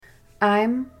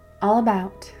I'm all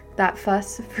about that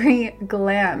fuss-free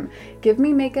glam. Give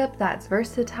me makeup that's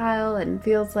versatile and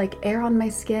feels like air on my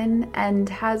skin and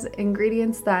has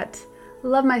ingredients that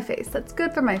love my face, that's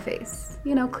good for my face.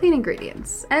 You know, clean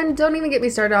ingredients. And don't even get me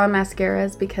started on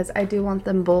mascaras because I do want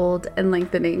them bold and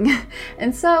lengthening.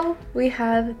 And so we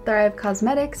have Thrive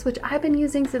Causemetics, which I've been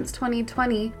using since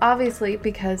 2020, obviously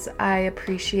because I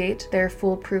appreciate their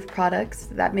foolproof products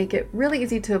that make it really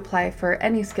easy to apply for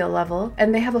any skill level.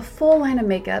 And they have a full line of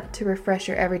makeup to refresh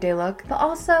your everyday look, but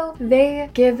also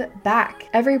they give back.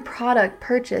 Every product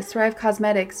purchased, Thrive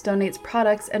Causemetics donates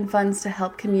products and funds to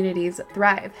help communities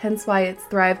thrive, hence why it's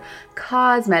Thrive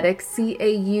Causemetics,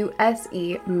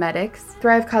 C-A-U-S-E Medics.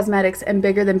 Thrive Causemetics and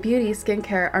Bigger Than Beauty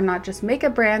skincare are not just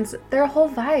makeup brands, they're a whole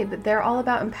vibe. They're all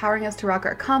about empowering us to rock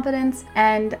our confidence,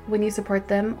 and when you support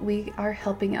them, we are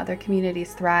helping other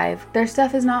communities thrive. Their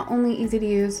stuff is not only easy to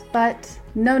use, but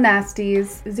no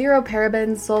nasties, zero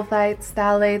parabens, sulfites,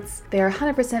 phthalates. They are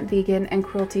 100% vegan and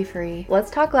cruelty-free.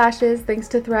 Let's talk lashes. Thanks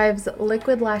to Thrive's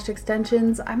liquid lash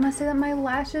extensions, I must say that my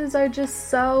lashes are just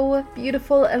so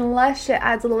beautiful and lush. It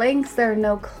adds lengths, there are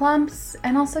no clumps,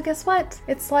 and also guess what?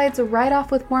 It slides right off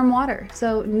with warm water,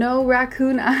 so no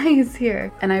raccoon eyes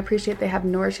here. And I appreciate they have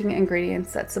nourishing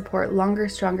ingredients that support longer,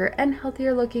 stronger, and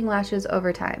healthier looking lashes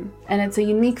over time. And it's a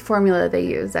unique formula they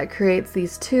use that creates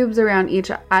these tubes around each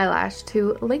eyelash to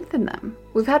lengthen them.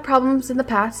 We've had problems in the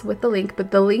past with the link,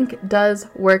 but the link does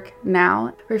work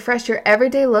now. Refresh your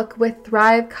everyday look with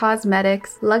Thrive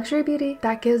Causemetics, luxury beauty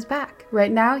that gives back.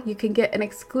 Right now, you can get an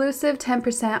exclusive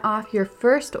 10% off your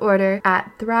first order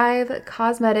at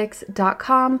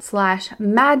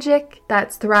thrivecausemetics.com/magic.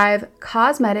 That's Thrive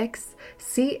Causemetics,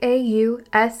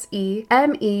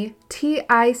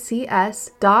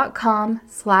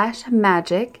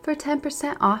 CAUSEMETICS.com/magic for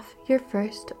 10% off your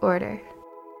first order.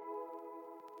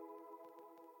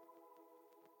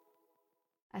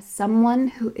 As someone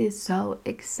who is so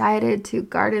excited to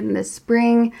garden this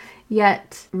spring,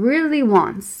 yet really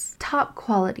wants top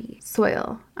quality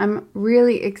soil, I'm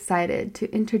really excited to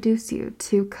introduce you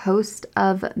to Coast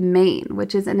of Maine,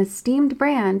 which is an esteemed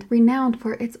brand renowned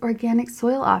for its organic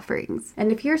soil offerings.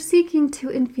 And if you're seeking to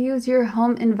infuse your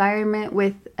home environment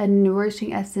with a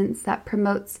nourishing essence that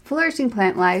promotes flourishing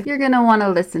plant life, you're going to want to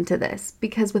listen to this,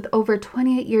 because with over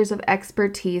 28 years of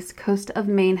expertise, Coast of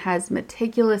Maine has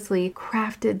meticulously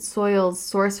crafted soils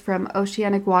sourced from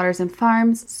oceanic waters and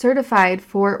farms, certified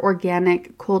for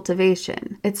organic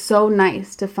cultivation. It's so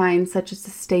nice to find such a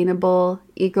sustainable,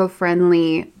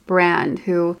 eco-friendly brand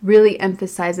who really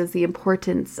emphasizes the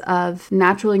importance of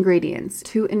natural ingredients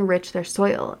to enrich their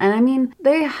soil. And I mean,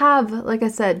 they have, like I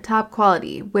said, top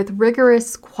quality with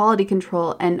rigorous quality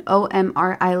control and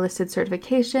OMRI listed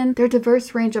certification. Their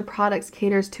diverse range of products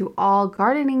caters to all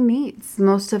gardening needs.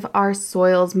 Most of our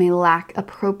soils may lack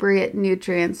appropriate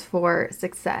nutrients for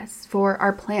success for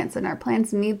our plants, and our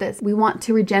plants need this. We want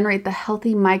to regenerate the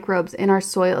healthy microbes in our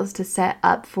soils to set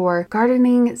up for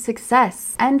gardening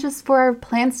success and just for our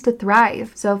plants to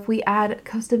thrive. So if we add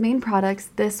Coast of Maine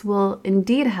products, this will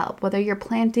indeed help. Whether you're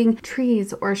planting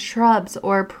trees or shrubs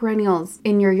or perennials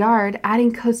in your yard,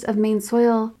 adding Coast of Maine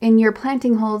soil in your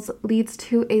planting holes leads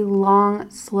to a long,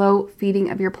 slow feeding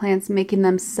of your plants, making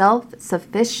them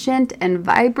self-sufficient and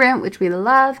vibrant, which we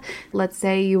love. Let's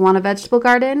say you want a vegetable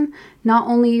garden. Not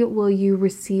only will you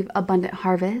receive abundant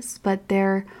harvest, but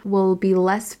there will be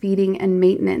less feeding and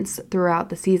maintenance throughout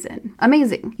the season.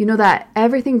 Amazing. You know that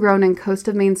everything grown in Coast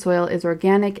of Maine soil is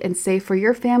organic and safe for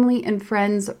your family and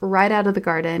friends right out of the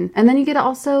garden. And then you get to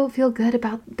also feel good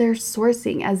about their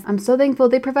sourcing, as I'm so thankful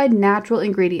they provide natural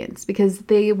ingredients because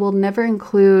they will never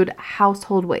include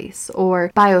household waste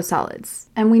or biosolids.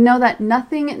 And we know that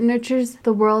nothing nurtures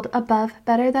the world above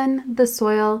better than the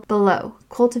soil below,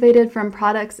 cultivated from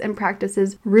products and practices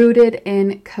rooted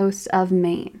in Coast of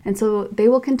Maine. And so they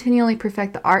will continually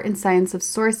perfect the art and science of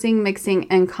sourcing, mixing,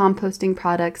 and composting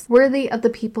products worthy of the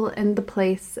people and the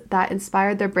place that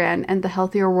inspired their brand and the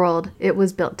healthier world it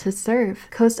was built to serve.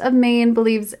 Coast of Maine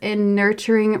believes in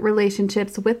nurturing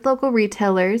relationships with local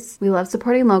retailers. We love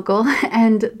supporting local,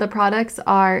 and the products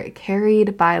are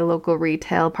carried by local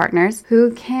retail partners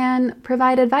who can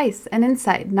provide advice and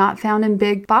insight not found in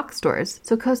big box stores.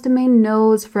 So Coast of Maine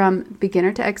knows from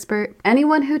beginner to expert,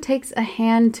 anyone who takes a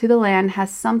hand to the land has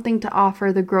something to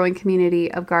offer the growing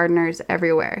community of gardeners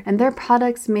everywhere. And their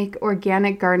products make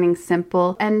organic gardening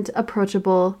simple and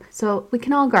approachable so we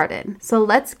can all garden. So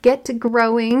let's get to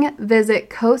growing. Visit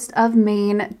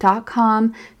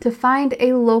coastofmaine.com to find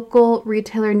a local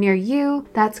retailer near you.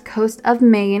 That's Coast of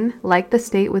Maine, like the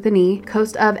state with an E,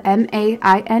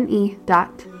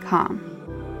 coastofmaine.com.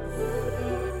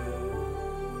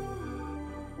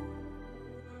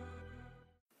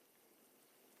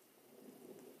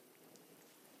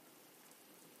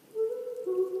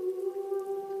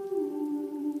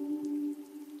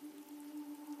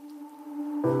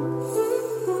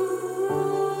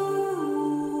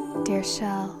 Dear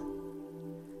Shell,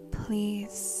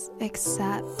 please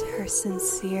accept her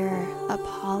sincere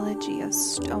apology of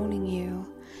stoning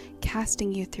you,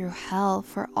 casting you through hell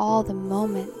for all the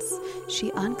moments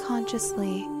she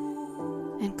unconsciously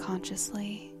and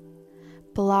consciously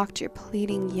blocked your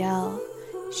pleading yell.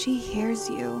 She hears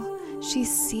you. She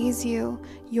sees you.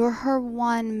 You're her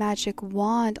one magic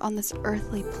wand on this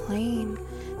earthly plane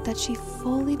that she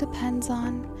fully depends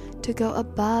on to go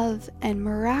above and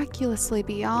miraculously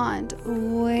beyond,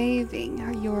 waving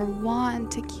your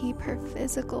wand to keep her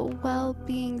physical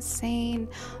well-being sane,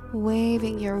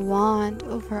 waving your wand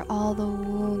over all the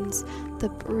wounds, the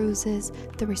bruises,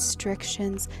 the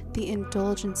restrictions, the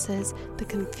indulgences, the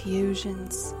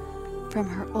confusions from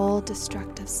her old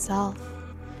destructive self,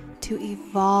 to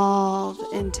evolve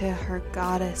into her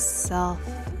goddess self,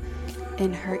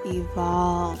 in her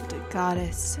evolved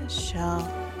goddess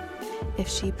shell. If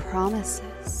she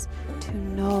promises to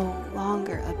no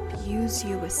longer abuse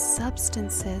you with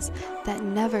substances that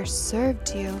never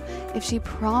served you, if she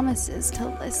promises to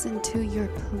listen to your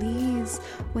pleas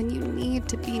when you need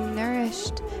to be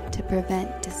nourished to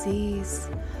prevent disease,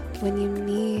 when you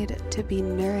need to be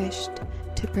nourished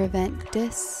to prevent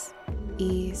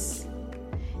dis-ease,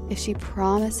 if she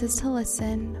promises to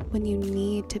listen when you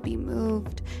need to be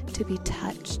moved, to be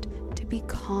touched, to be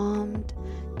calmed,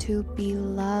 to be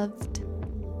loved,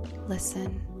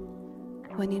 listen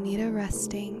when you need a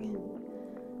resting,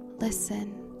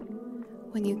 listen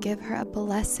when you give her a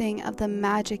blessing of the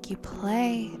magic you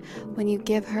play, when you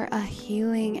give her a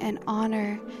healing and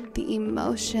honor the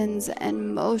emotions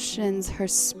and motions her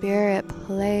spirit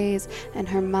plays and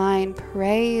her mind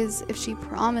prays, if she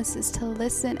promises to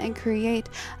listen and create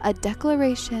a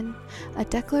declaration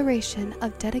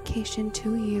of dedication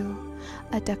to you,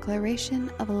 a declaration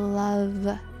of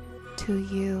love to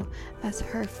you as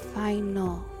her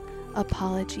final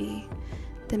apology,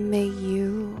 then may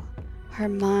you, her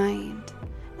mind,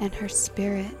 and her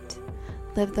spirit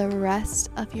live the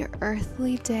rest of your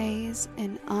earthly days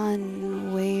in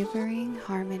unwavering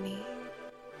harmony.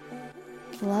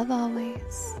 Love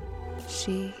always,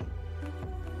 she.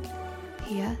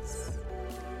 P.S.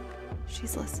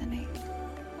 She's listening.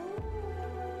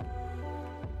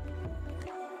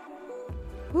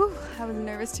 Whew, I was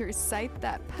nervous to recite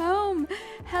that poem.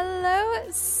 Hello,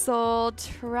 Soul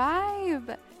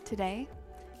Tribe. Today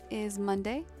is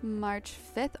Monday, March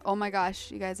 5th. Oh my gosh,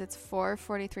 you guys, it's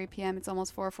 4:43 p.m. It's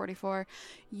almost 4:44.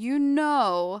 You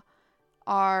know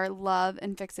our love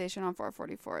and fixation on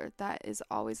 4:44. That is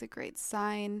always a great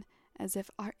sign, as if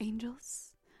our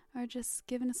angels are just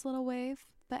giving us a little wave.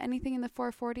 But anything in the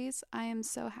 440s, I am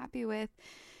so happy with.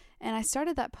 And I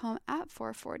started that poem at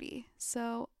 4:40.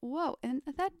 So, whoa, and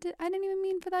I didn't even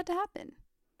mean for that to happen.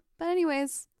 But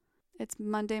anyways, it's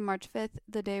Monday, March 5th,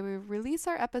 the day we release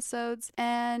our episodes,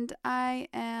 and I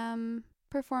am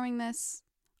performing this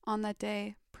on that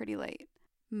day pretty late.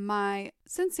 My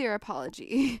sincere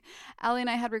apology. Allie and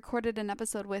I had recorded an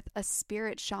episode with a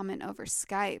spirit shaman over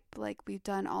Skype, like we've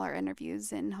done all our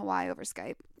interviews in Hawaii over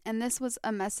Skype. And this was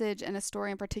a message and a story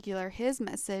in particular, his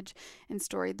message and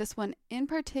story. This one in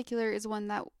particular is one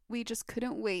that we just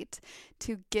couldn't wait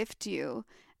to gift you,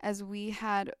 as we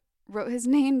had wrote his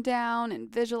name down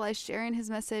and visualized sharing his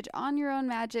message on Your Own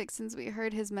Magic since we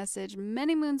heard his message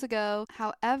many moons ago.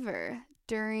 However,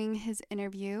 during his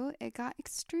interview, it got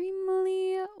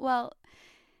extremely,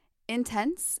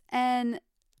 intense and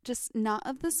just not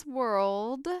of this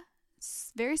world,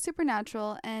 very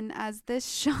supernatural. And as this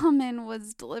shaman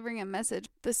was delivering a message,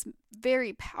 this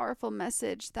very powerful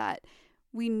message that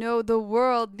we know the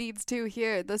world needs to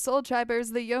hear, the Soul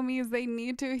Tribers, the Yomis, they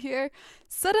need to hear,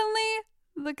 suddenly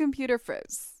the computer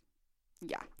froze.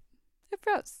 Yeah, it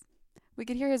froze. We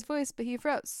could hear his voice, but he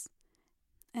froze.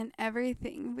 And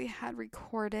everything we had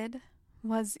recorded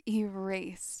was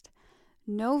erased.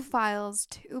 No files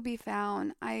to be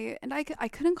found. I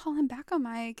couldn't call him back on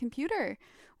my computer.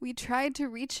 We tried to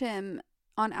reach him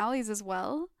on Allie's as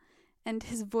well, and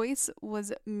his voice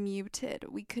was muted.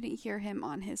 We couldn't hear him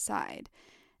on his side.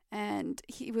 And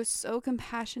he was so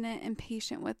compassionate and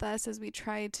patient with us as we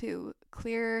tried to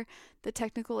clear the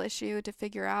technical issue to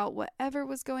figure out whatever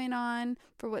was going on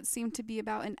for what seemed to be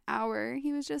about an hour.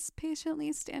 He was just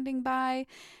patiently standing by.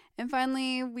 And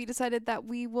finally, we decided that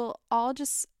we will all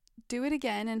just do it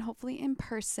again, and hopefully in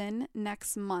person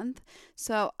next month.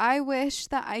 So I wish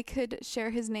that I could share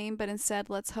his name, but instead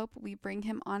let's hope we bring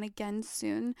him on again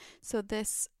soon, so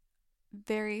this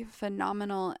very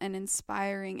phenomenal and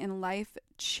inspiring and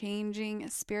life-changing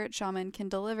spirit shaman can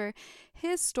deliver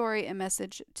his story and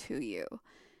message to you.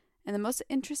 And the most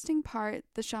interesting part,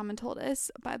 the shaman told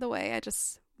us, by the way, I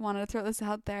just wanted to throw this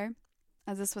out there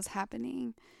as this was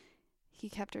happening, he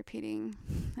kept repeating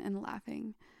and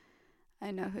laughing.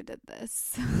 I know who did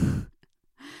this.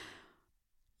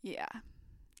 Yeah.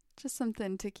 Just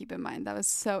something to keep in mind. That was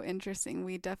so interesting.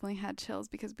 We definitely had chills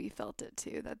because we felt it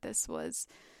too, that this was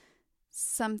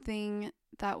something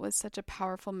that was such a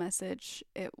powerful message.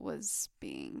 It was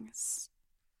being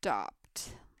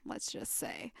stopped, let's just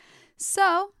say.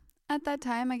 So at that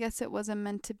time, I guess it wasn't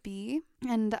meant to be.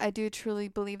 And I do truly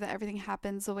believe that everything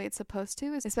happens the way it's supposed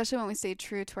to, especially when we stay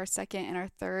true to our second and our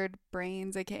third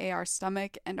brains, aka our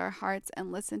stomach and our hearts,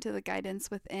 and listen to the guidance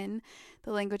within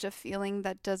the language of feeling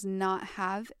that does not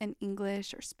have an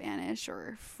English or Spanish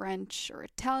or French or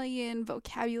Italian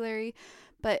vocabulary,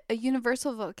 but a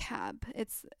universal vocab.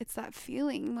 It's that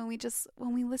feeling when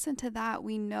we listen to that,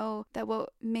 we know that what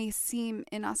may seem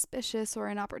inauspicious or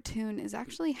inopportune is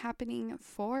actually happening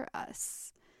for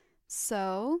us.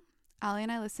 So Allie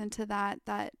and I listened to that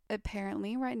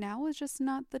apparently right now was just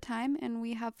not the time, and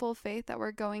we have full faith that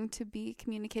we're going to be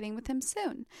communicating with him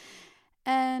soon.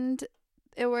 And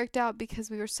it worked out because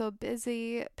we were so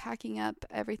busy packing up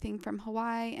everything from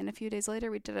Hawaii, and a few days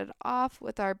later we did it off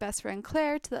with our best friend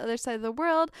Claire to the other side of the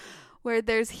world where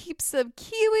there's heaps of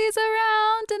Kiwis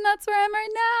around, and that's where I'm right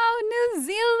now, New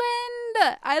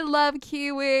Zealand. I love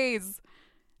Kiwis.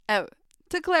 Oh,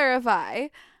 to clarify,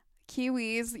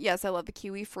 Kiwis, yes, I love the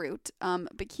kiwi fruit,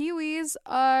 but Kiwis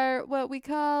are what we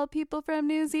call people from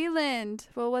New Zealand.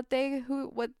 Well, what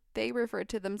they refer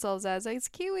to themselves as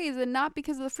Kiwis, and not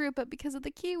because of the fruit, but because of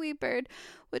the kiwi bird,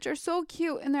 which are so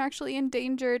cute, and they're actually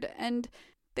endangered, and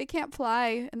they can't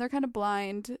fly, and they're kind of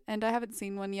blind, and I haven't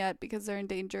seen one yet because they're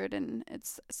endangered, and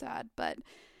it's sad, but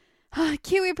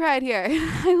Kiwi pride here.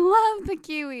 I love the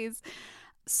Kiwis.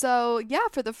 So yeah,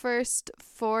 for the first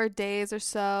 4 days or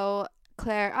so,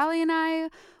 Claire, Allie, and I,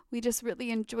 we just really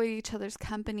enjoyed each other's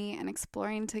company and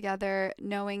exploring together,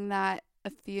 knowing that a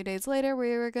few days later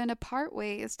we were going to part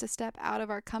ways to step out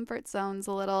of our comfort zones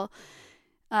a little.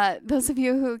 Those of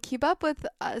you who keep up with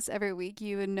us every week,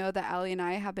 you would know that Allie and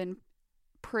I have been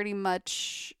pretty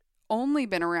much only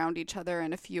been around each other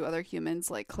and a few other humans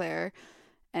like Claire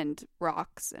and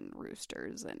rocks and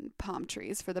roosters and palm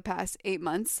trees for the past 8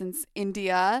 months since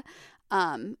India.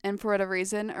 And for whatever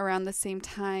reason, around the same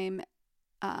time,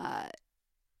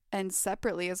 and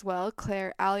separately as well,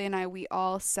 Claire, Allie, and I, we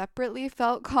all separately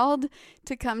felt called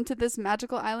to come to this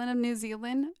magical island of New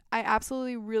Zealand. I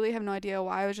absolutely really have no idea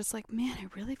why. I was just like, man, I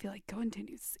really feel like going to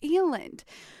New Zealand.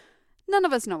 None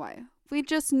of us know why. We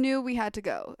just knew we had to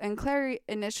go. And Claire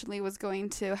initially was going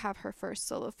to have her first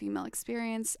solo female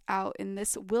experience out in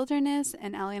this wilderness,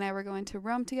 and Allie and I were going to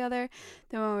roam together.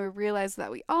 Then when we realized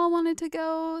that we all wanted to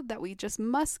go, that we just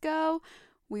must go,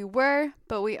 we were,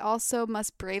 but we also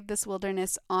must brave this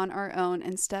wilderness on our own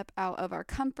and step out of our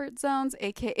comfort zones,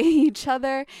 aka each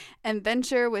other, and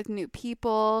venture with new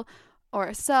people or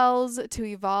ourselves to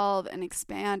evolve and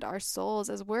expand our souls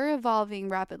as we're evolving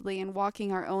rapidly and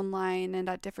walking our own line and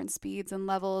at different speeds and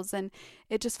levels. And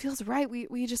it just feels right.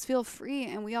 We just feel free,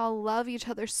 and we all love each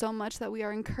other so much that we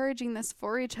are encouraging this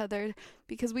for each other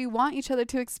because we want each other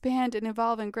to expand and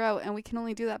evolve and grow. And we can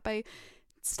only do that by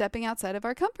stepping outside of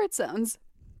our comfort zones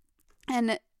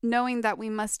and knowing that we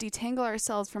must detangle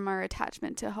ourselves from our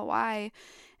attachment to Hawaii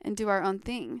and do our own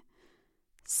thing.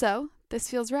 So this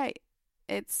feels right.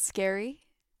 It's scary,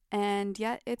 and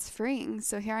yet it's freeing.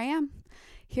 So here I am.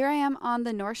 Here I am on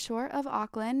the North Shore of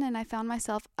Auckland, and I found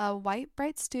myself a white,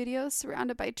 bright studio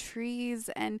surrounded by trees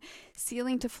and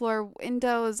ceiling to floor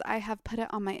windows. I have put it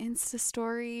on my Insta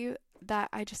story that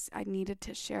I needed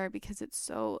to share because it's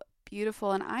so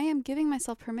beautiful, and I am giving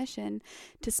myself permission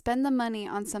to spend the money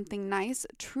on something nice,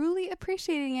 truly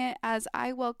appreciating it as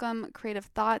I welcome creative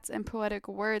thoughts and poetic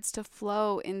words to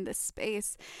flow in this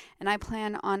space. And I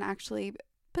plan on actually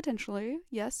potentially,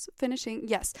 finishing.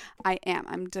 Yes, I am.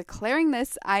 I'm declaring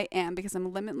this. I am, because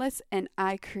I'm limitless and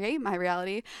I create my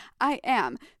reality. I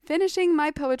am finishing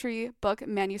my poetry book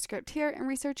manuscript here and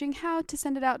researching how to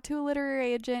send it out to a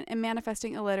literary agent and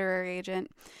manifesting a literary agent.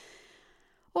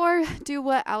 Or do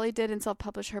what Allie did and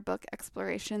self-publish her book,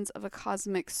 Explorations of a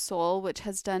Cosmic Soul, which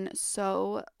has done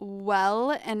so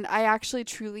well. And I actually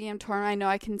truly am torn. I know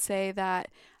I can say that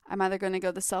I'm either going to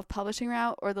go the self-publishing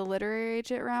route or the literary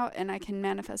agent route, and I can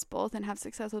manifest both and have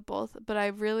success with both. But I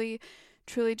really,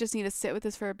 truly just need to sit with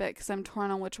this for a bit because I'm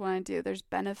torn on which one I do. There's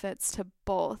benefits to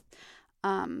both.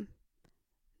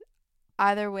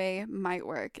 Either way might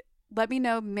work. Let me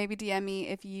know, maybe DM me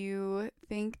if you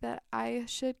think that I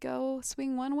should go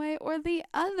swing one way or the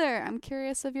other. I'm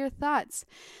curious of your thoughts.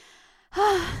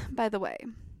 By the way,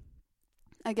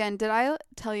 again, did I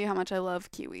tell you how much I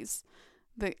love Kiwis?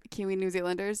 The Kiwi New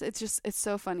Zealanders? It's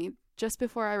so funny. just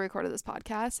before I recorded this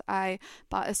podcast, I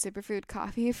bought a superfood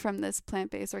coffee from this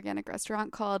plant-based organic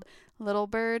restaurant called Little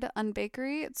Bird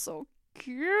Unbakery. It's so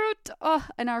cute. Oh,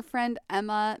 and our friend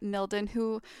Emma Milden,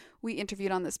 who we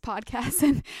interviewed on this podcast,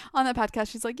 and on that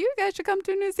podcast she's like, you guys should come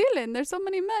to New Zealand, there's so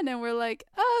many men. And we're like,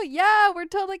 oh yeah, we're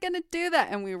totally gonna do that.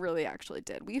 And we really actually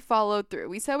did. We followed through.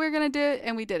 We said we were gonna do it,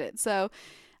 and we did it. So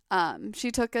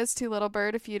she took us to Little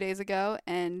Bird a few days ago,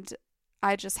 and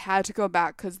I just had to go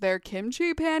back because their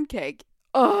kimchi pancake,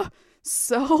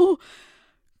 so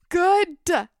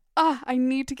good. I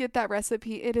need to get that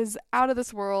recipe. It is out of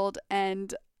this world.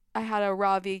 And I had a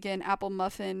raw vegan apple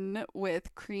muffin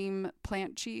with cream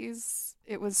plant cheese.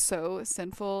 It was so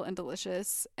sinful and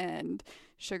delicious and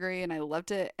sugary, and I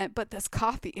loved it. But this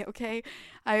coffee, okay?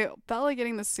 I felt like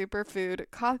getting the superfood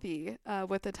coffee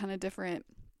with a ton of different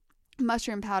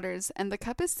mushroom powders, and the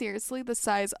cup is seriously the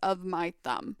size of my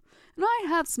thumb. And I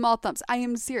have small thumbs. I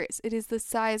am serious. It is the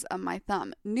size of my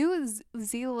thumb. New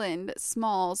Zealand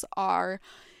smalls are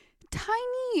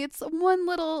tiny. It's one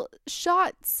little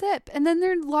shot sip. And then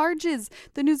their larges,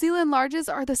 the New Zealand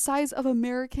larges, are the size of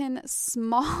American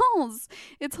smalls.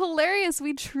 It's hilarious.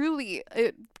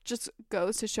 It just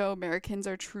goes to show Americans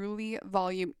are truly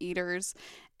volume eaters,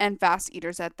 and fast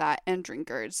eaters at that, and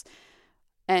drinkers.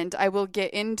 And I will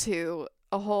get into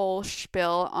a whole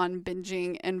spiel on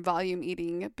binging and volume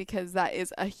eating, because that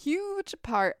is a huge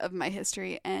part of my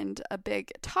history and a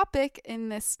big topic in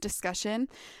this discussion.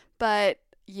 But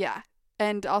yeah.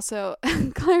 And also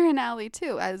Claire and Allie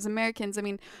too, as Americans. I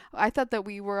mean, I thought that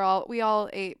we all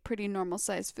ate pretty normal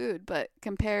sized food, but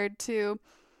compared to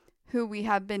who we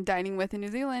have been dining with in New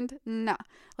Zealand, nah.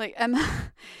 Like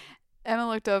Emma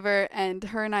looked over, and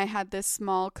her and I had this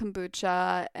small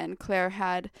kombucha, and Claire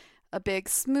had a big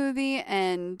smoothie,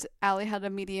 and Allie had a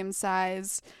medium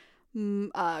size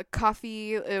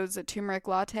coffee. It was a turmeric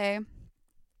latte.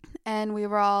 And we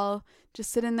were all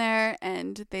just sitting there,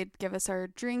 and they'd give us our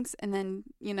drinks, and then,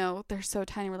 they're so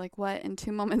tiny, we're like, what? And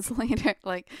 2 moments later,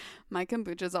 like, my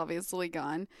kombucha's obviously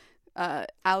gone,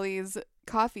 Allie's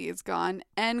coffee is gone,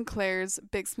 and Claire's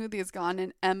big smoothie is gone,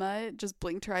 and Emma just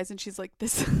blinked her eyes, and she's like,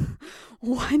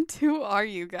 who are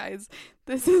you guys?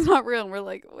 This is not real. And we're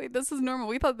like, wait, this is normal.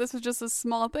 We thought this was just a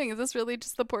small thing. Is this really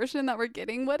just the portion that we're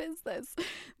getting? What is this?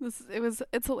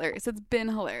 It's hilarious. It's been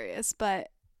hilarious, but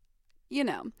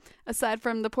aside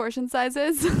from the portion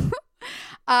sizes,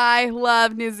 I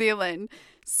love New Zealand.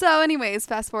 So anyways,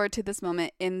 fast forward to this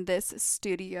moment in this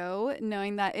studio,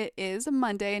 knowing that it is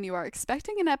Monday and you are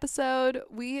expecting an episode.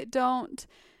 We don't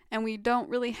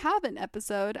really have an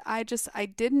episode. I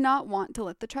did not want to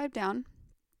let the tribe down.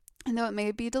 And though it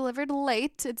may be delivered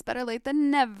late, it's better late than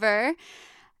never,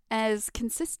 as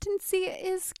consistency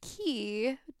is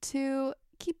key to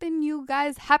keeping you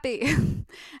guys happy.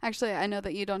 Actually, I know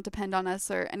that you don't depend on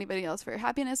us or anybody else for your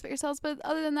happiness but yourselves, but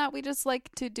other than that, we just like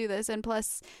to do this. And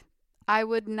plus, I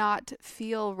would not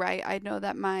feel right. I know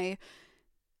that my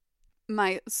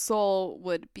soul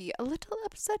would be a little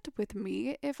upset with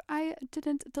me if I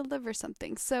didn't deliver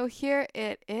something. So here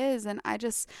it is. And I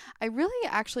really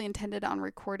actually intended on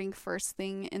recording first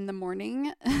thing in the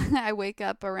morning. I wake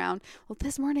up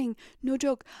this morning, no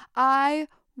joke, I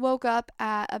woke up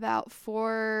at about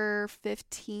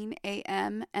 4:15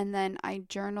 a.m. and then I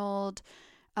journaled.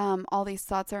 All these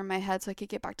thoughts are in my head so I could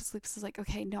get back to sleep. So I was like,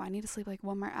 okay, no, I need to sleep like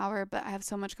 1 more hour, but I have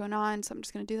so much going on, so I'm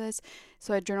just going to do this.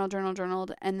 So I journaled.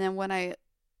 And then when I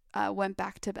went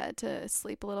back to bed to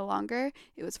sleep a little longer,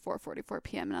 it was 4:44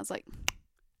 p.m. And I was like,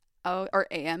 or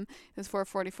a.m. It was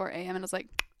 4:44 a.m. And I was like,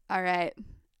 all right,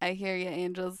 I hear you,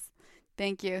 angels.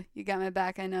 Thank you. You got my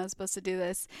back. I know I was supposed to do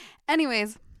this.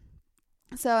 Anyways,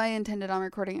 so I intended on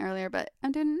recording earlier, but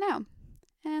I'm doing it now.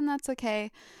 And that's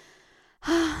okay.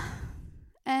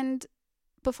 And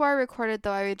before I recorded,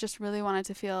 though, I just really wanted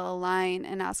to feel aligned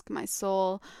and ask my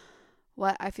soul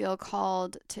what I feel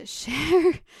called to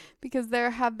share, because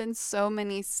there have been so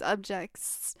many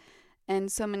subjects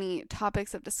and so many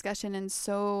topics of discussion and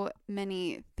so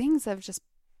many things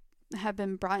have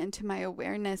been brought into my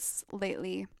awareness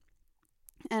lately.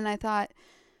 And I thought,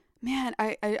 man,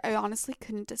 I honestly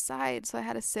couldn't decide. So I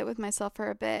had to sit with myself for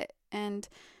a bit. And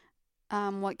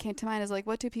what came to mind is like,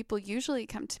 what do people usually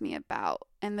come to me about?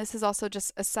 And this is also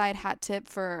just a side hat tip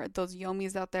for those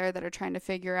yomis out there that are trying to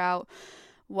figure out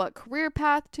what career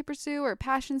path to pursue or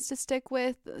passions to stick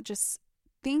with. Just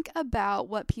think about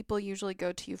what people usually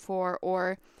go to you for,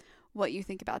 or what you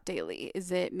think about daily.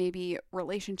 Is it maybe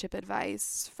relationship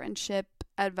advice, friendship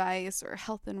advice or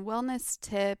health and wellness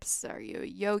tips? Are you a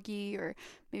yogi, or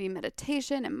maybe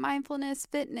meditation and mindfulness,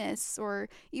 fitness, or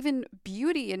even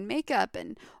beauty and makeup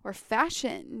and or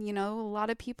fashion? You know, a lot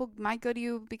of people might go to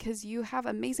you because you have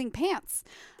amazing pants.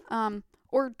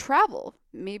 Or travel.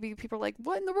 Maybe people are like,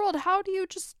 what in the world? How do you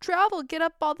just travel? Get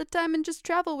up all the time and just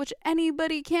travel, which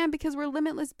anybody can because we're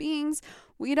limitless beings.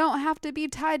 We don't have to be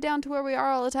tied down to where we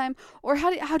are all the time. Or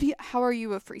how are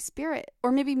you a free spirit?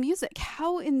 Or maybe music.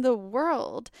 How in the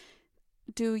world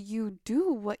do you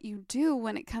do what you do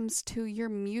when it comes to your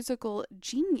musical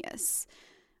genius?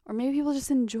 Or maybe people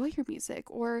just enjoy your music.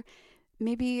 Or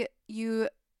maybe you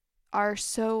are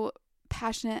so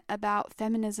passionate about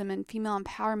feminism and female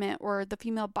empowerment or the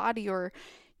female body, or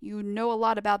you know a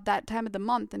lot about that time of the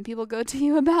month and people go to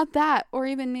you about that. Or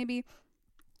even maybe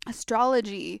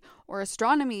astrology or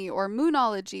astronomy or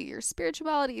moonology or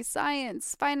spirituality,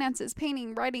 science, finances,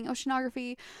 painting, writing,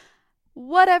 oceanography,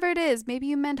 whatever it is. Maybe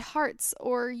you mend hearts,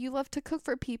 or you love to cook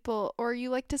for people, or you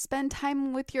like to spend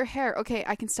time with your hair. Okay,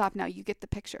 I can stop now. You get the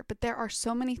picture. But there are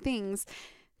so many things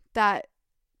that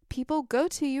people go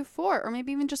to you for, or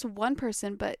maybe even just one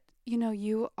person, but you know,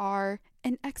 you are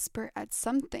an expert at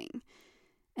something.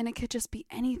 And it could just be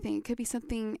anything. It could be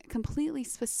something completely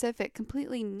specific,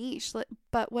 completely niche,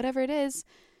 but whatever it is,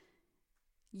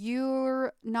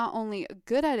 you're not only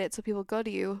good at it so people go to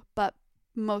you, but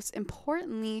most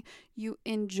importantly, you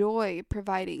enjoy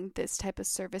providing this type of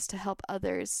service to help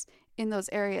others in those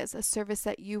areas, a service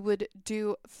that you would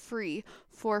do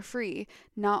for free,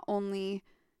 not only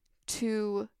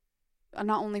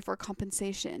for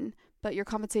compensation, but your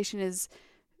compensation is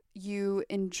you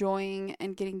enjoying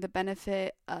and getting the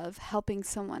benefit of helping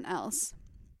someone else,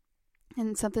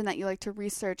 and something that you like to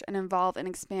research and involve and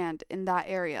expand in that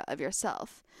area of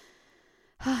yourself.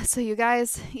 So you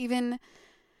guys, even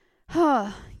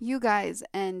you guys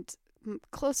and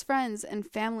close friends and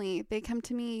family, they come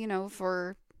to me, you know,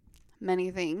 for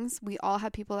many things. We all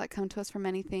have people that come to us for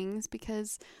many things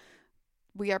because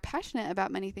we are passionate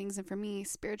about many things. And for me,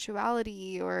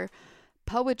 spirituality or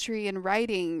poetry and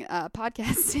writing,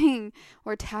 podcasting,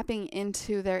 or tapping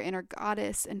into their inner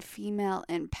goddess and female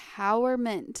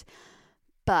empowerment.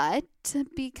 But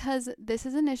because this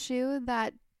is an issue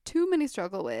that too many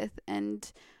struggle with, and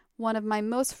one of my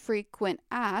most frequent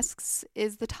asks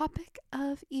is the topic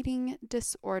of eating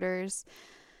disorders.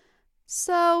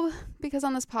 So, because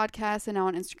on this podcast and now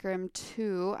on Instagram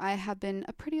too, I have been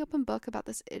a pretty open book about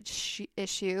this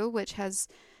issue, which has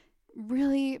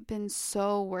really been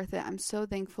so worth it. I'm so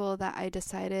thankful that I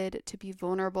decided to be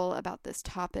vulnerable about this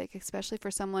topic, especially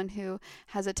for someone who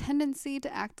has a tendency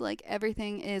to act like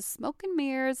everything is smoke and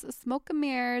mirrors.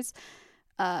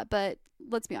 But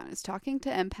let's be honest, talking to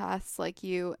empaths like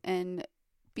you and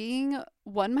being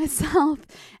one myself,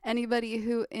 anybody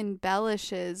who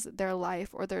embellishes their life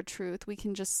or their truth, we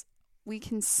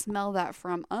can smell that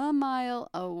from a mile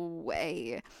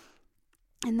away.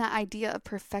 And that idea of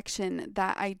perfection,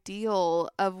 that ideal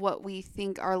of what we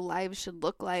think our lives should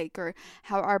look like, or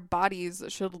how our bodies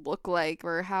should look like,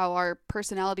 or how our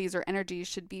personalities or energies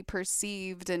should be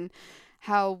perceived, and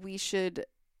how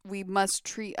we must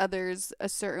treat others a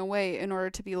certain way in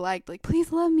order to be liked. Like,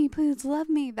 please love me, please love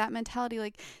me. That mentality,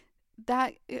 like,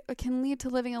 that can lead to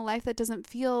living a life that doesn't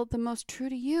feel the most true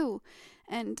to you,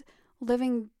 and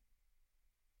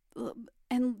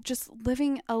just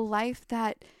living a life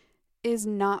that is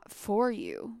not for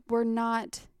you. We're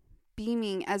not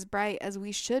beaming as bright as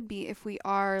we should be if we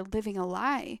are living a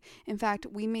lie. In fact,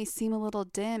 we may seem a little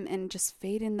dim and just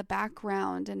fade in the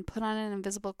background and put on an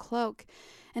invisible cloak.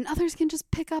 And others can just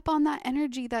pick up on that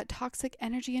energy, that toxic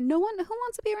energy. And who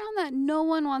wants to be around that? No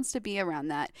one wants to be around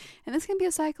that. And this can be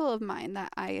a cycle of mine,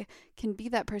 that I can be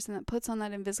that person that puts on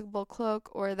that invisible cloak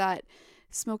or that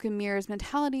smoke and mirrors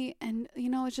mentality. And, you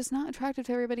know, it's just not attractive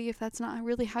to everybody if that's not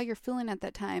really how you're feeling at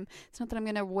that time. It's not that I'm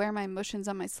going to wear my emotions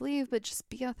on my sleeve, but just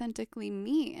be authentically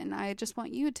me. And I just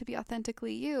want you to be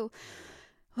authentically you.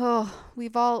 Oh,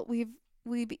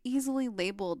 we've easily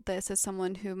labeled this as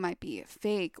someone who might be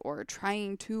fake or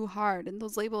trying too hard. And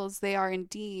those labels, they are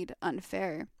indeed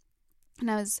unfair.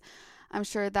 And I'm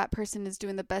sure that person is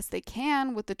doing the best they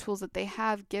can with the tools that they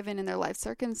have given in their life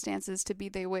circumstances to be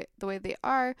the way they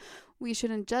are. We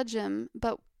shouldn't judge them,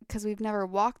 but because we've never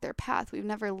walked their path, we've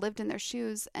never lived in their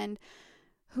shoes. And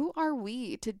who are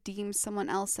we to deem someone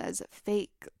else as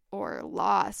fake or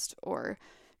lost or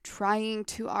trying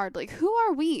too hard? Like, who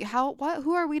are we?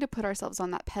 Who are we to put ourselves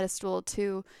on that pedestal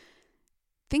to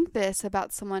think this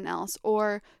about someone else?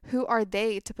 Or who are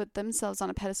they to put themselves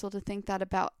on a pedestal to think that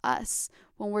about us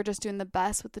when we're just doing the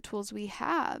best with the tools we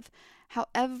have?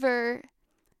 However,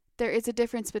 there is a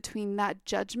difference between that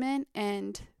judgment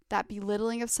and that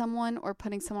belittling of someone or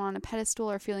putting someone on a pedestal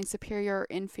or feeling superior or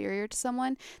inferior to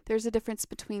someone. There's a difference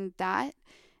between that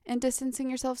and distancing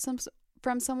yourself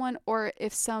from someone, or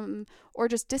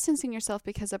just distancing yourself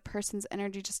because a person's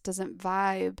energy just doesn't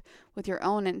vibe with your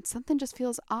own and something just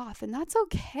feels off, and that's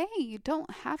okay. You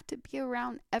don't have to be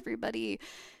around everybody.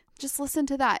 Just listen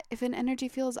to that. If an energy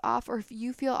feels off, or if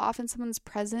you feel off in someone's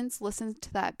presence, listen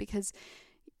to that, because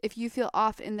if you feel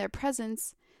off in their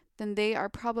presence, then they are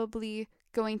probably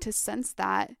going to sense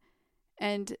that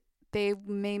and they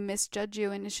may misjudge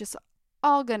you, and it's just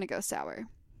all going to go sour.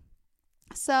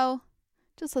 So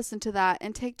just listen to that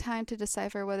and take time to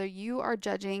decipher whether you are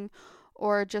judging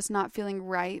or just not feeling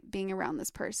right being around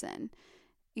this person,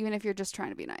 even if you're just trying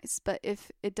to be nice. But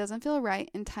if it doesn't feel right,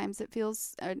 in times it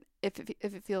feels, if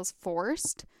it feels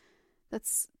forced,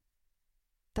 that's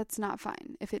not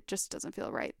fine. If it just doesn't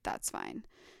feel right, that's fine.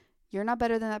 You're not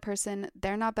better than that person.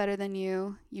 They're not better than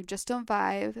you. You just don't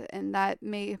vibe, and that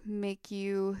may make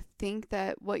you think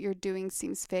that what you're doing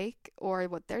seems fake, or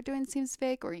what they're doing seems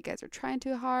fake, or you guys are trying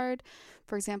too hard.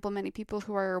 For example, many people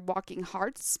who are walking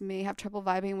hearts may have trouble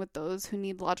vibing with those who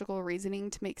need logical reasoning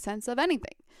to make sense of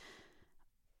anything.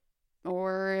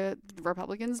 Or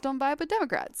Republicans don't vibe with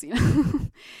Democrats,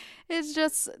 It's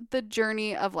just the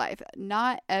journey of life.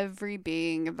 Not every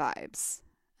being vibes.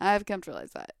 I've come to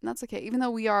realize that, and that's okay. Even though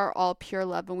we are all pure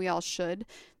love and we all should,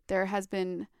 there has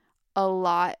been a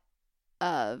lot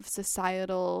of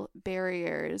societal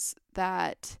barriers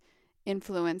that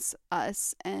influence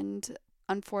us, and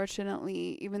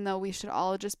unfortunately, even though we should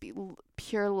all just be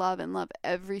pure love and love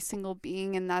every single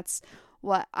being, and that's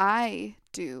what I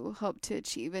do hope to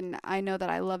achieve, and I know that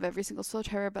I love every single soul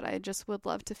triber, but I just would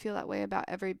love to feel that way about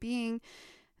every being,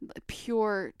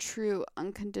 pure, true,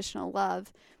 unconditional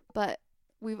love. But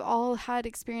we've all had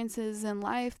experiences in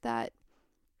life that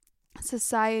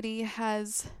society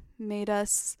has made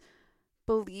us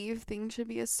believe things should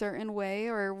be a certain way,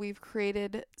 or we've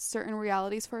created certain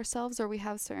realities for ourselves, or we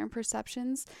have certain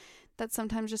perceptions that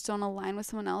sometimes just don't align with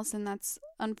someone else, and that's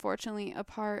unfortunately a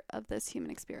part of this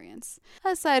human experience.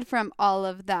 Aside from all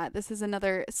of that, this is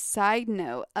another side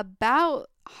note about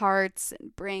hearts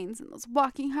and brains and those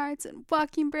walking hearts and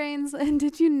walking brains. And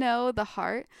did you know the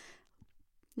heart,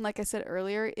 like I said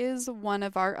earlier, is one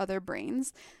of our other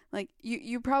brains? Like,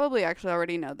 you probably actually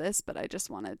already know this, but I just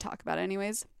want to talk about it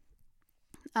anyways,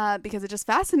 because it just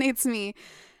fascinates me,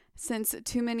 since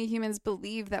too many humans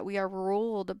believe that we are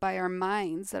ruled by our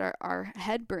minds, that are our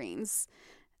head brains,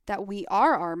 that we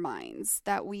are our minds,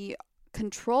 that we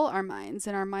control our minds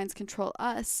and our minds control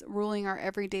us, ruling our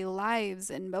everyday lives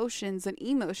and motions and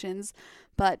emotions.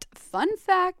 But fun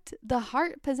fact, the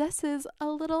heart possesses a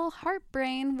little heart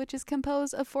brain, which is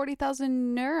composed of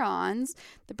 40,000 neurons.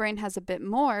 The brain has a bit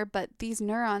more, but these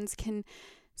neurons can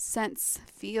sense,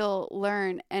 feel,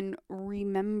 learn, and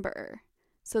remember.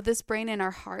 So this brain in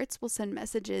our hearts will send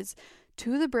messages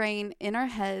to the brain in our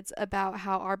heads about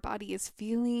how our body is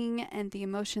feeling and the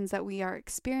emotions that we are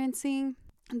experiencing.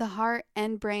 The heart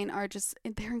and brain are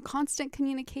they're in constant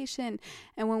communication.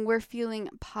 And when we're feeling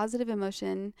positive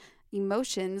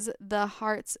emotions, the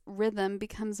heart's rhythm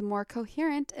becomes more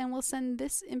coherent and will send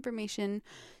this information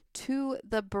to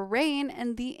the brain,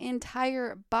 and the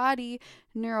entire body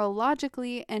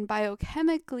neurologically and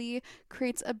biochemically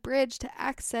creates a bridge to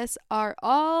access our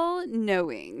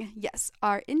all-knowing, yes,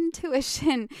 our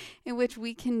intuition, in which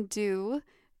we can do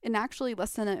in actually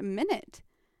less than a minute.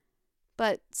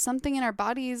 But something in our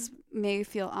bodies may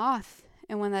feel off,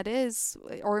 and when that is,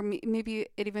 or maybe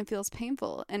it even feels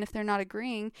painful, and if they're not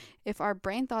agreeing, if our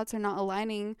brain thoughts are not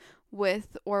aligning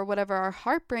with or whatever our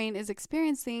heart brain is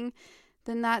experiencing,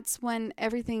 then that's when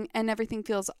everything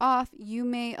feels off. You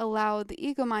may allow the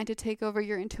ego mind to take over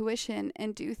your intuition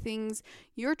and do things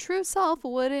your true self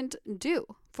wouldn't do.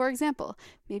 For example,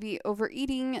 maybe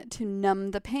overeating to numb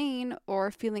the pain,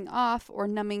 or feeling off, or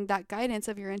numbing that guidance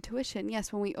of your intuition.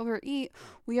 Yes, when we overeat,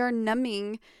 we are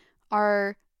numbing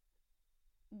that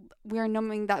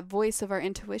voice of our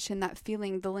intuition, that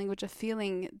feeling, the language of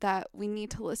feeling that we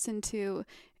need to listen to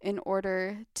in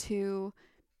order to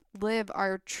live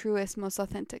our truest, most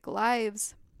authentic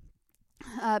lives.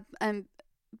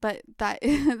 But that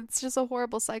it's just a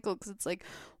horrible cycle, because it's like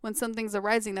when something's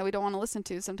arising that we don't want to listen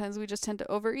to, sometimes we just tend to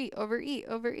overeat.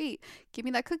 Give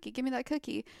me that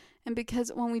cookie. And because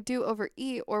when we do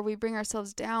overeat, or we bring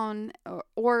ourselves down,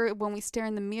 or when we stare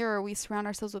in the mirror, we surround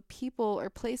ourselves with people or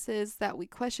places that we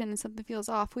question and something feels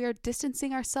off, we are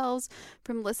distancing ourselves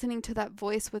from listening to that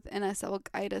voice within us that will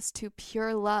guide us to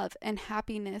pure love and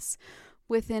happiness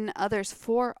within others,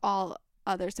 for all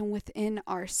others, and within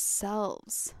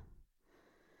ourselves.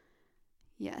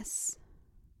 Yes.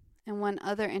 And one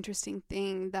other interesting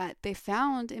thing that they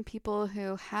found in people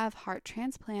who have heart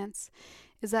transplants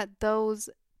is that those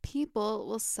people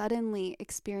will suddenly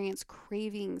experience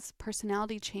cravings,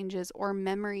 personality changes, or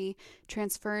memory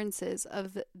transferences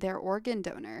of their organ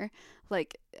donor.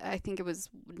 Like, I think it was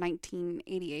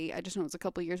 1988. I just know it was a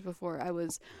couple years before I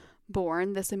was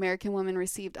born. This American woman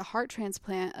received a heart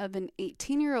transplant of an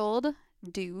 18-year-old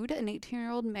dude, an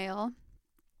 18-year-old male.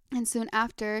 And soon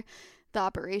after the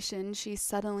operation, she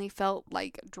suddenly felt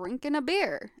like drinking a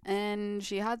beer, and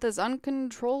she had this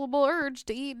uncontrollable urge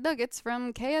to eat nuggets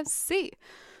from KFC.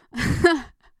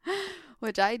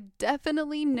 Which I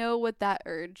definitely know what that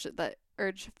urge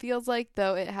feels like,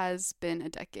 though it has been a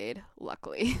decade,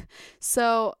 luckily.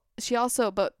 So she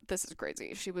also, but this is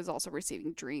crazy, she was also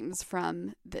receiving dreams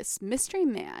from this mystery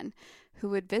man who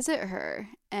would visit her,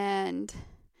 and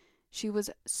she was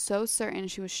so certain,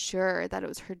 she was sure that it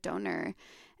was her donor,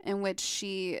 in which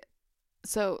she,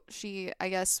 I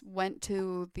guess, went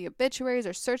to the obituaries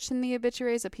or searched in the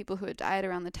obituaries of people who had died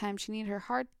around the time she needed her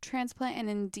heart transplant. And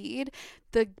indeed,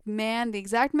 the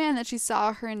exact man that she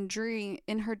saw her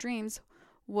in her dreams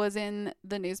was in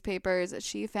the newspapers.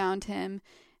 She found him,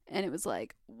 and it was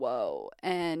like, whoa.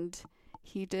 And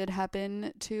he did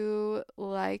happen to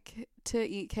like to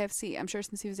eat KFC. I'm sure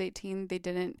since he was 18, they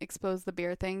didn't expose the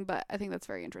beer thing, but I think that's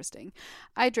very interesting.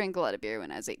 I drank a lot of beer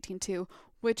when I was 18 too,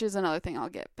 which is another thing I'll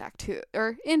get back to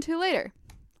or into later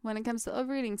when it comes to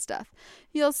overeating stuff.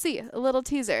 You'll see a little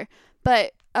teaser.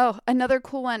 But another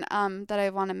cool one that I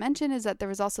want to mention is that there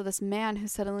was also this man who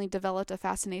suddenly developed a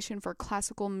fascination for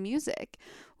classical music,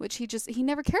 which he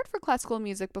never cared for classical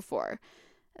music before.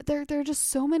 There are just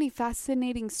so many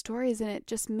fascinating stories, and it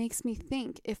just makes me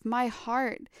think, if my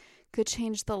heart could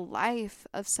change the life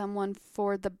of someone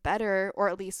for the better, or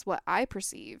at least what I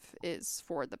perceive is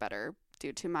for the better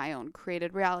due to my own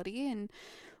created reality and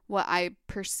what I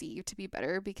perceive to be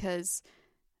better,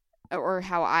 or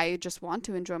how I just want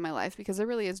to enjoy my life, because there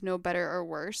really is no better or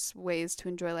worse ways to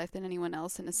enjoy life than anyone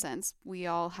else in a sense. We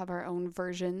all have our own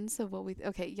versions of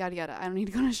yada yada. I don't need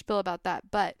to go on a spiel about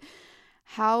that, but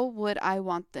how would I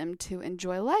want them to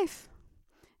enjoy life?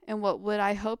 And what would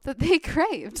I hope that they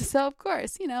craved? So, of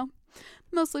course,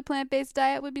 mostly plant-based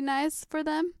diet would be nice for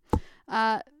them.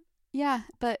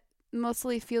 But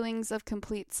mostly feelings of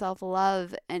complete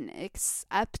self-love and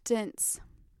acceptance.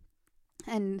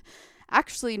 And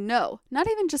actually, no, not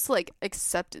even just like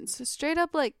acceptance, straight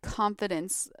up like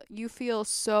confidence. You feel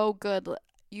so good.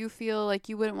 You feel like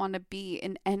you wouldn't want to be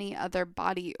in any other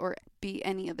body or be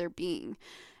any other being.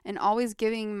 And always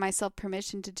giving myself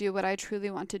permission to do what I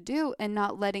truly want to do, and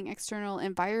not letting external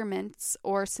environments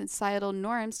or societal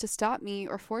norms to stop me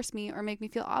or force me or make me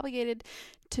feel obligated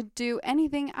to do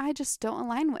anything I just don't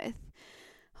align with.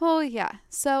 Oh yeah,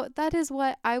 so that is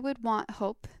what I would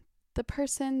hope the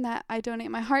person that I donate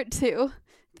my heart to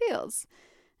feels.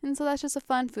 And so that's just a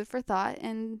fun food for thought.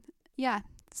 And yeah,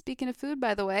 speaking of food,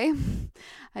 by the way,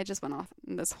 I just went off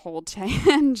on this whole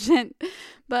tangent,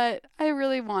 but I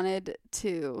really wanted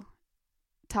to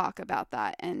talk about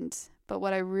that. But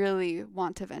what I really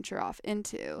want to venture off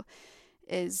into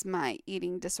is my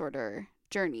eating disorder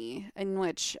journey, in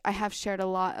which I have shared a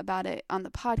lot about it on the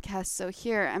podcast. So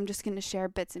here I'm just going to share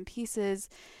bits and pieces,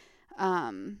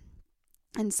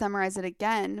 and summarize it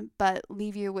again, but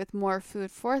leave you with more food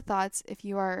for thoughts if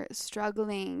you are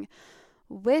struggling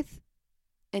with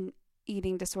an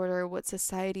eating disorder, what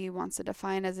society wants to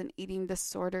define as an eating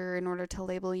disorder in order to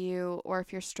label you, or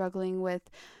if you're struggling with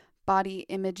body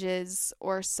images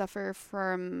or suffer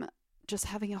from just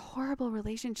having a horrible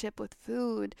relationship with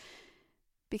food.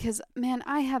 Because, man,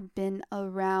 I have been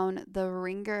around the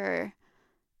ringer,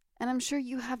 and I'm sure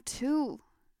you have too.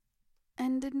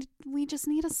 And we just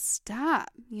need to stop,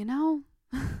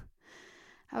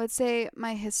 I would say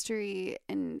my history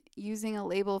in using a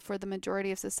label for the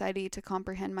majority of society to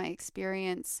comprehend my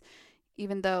experience,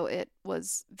 even though it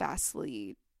was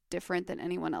vastly different than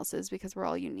anyone else's, because we're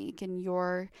all unique, and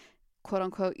your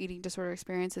quote-unquote eating disorder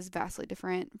experience is vastly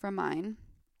different from mine.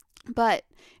 But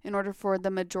in order for the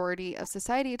majority of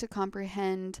society to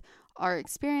comprehend our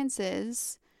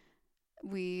experiences,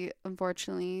 we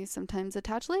unfortunately sometimes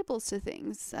attach labels to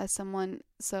things as someone.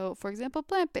 So, for example,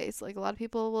 plant-based. Like, a lot of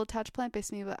people will attach plant-based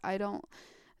to me, but I don't.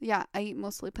 Yeah, I eat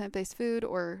mostly plant-based food,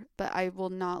 but I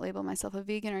will not label myself a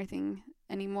vegan or anything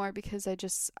anymore, because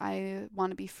I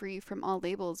want to be free from all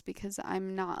labels, because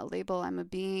I'm not a label, I'm a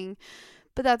being.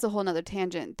 But that's a whole nother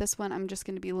tangent. This one, I'm just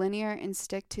going to be linear and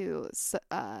stick to,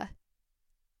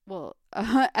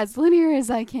 as linear as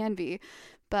I can be.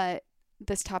 But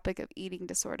this topic of eating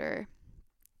disorder.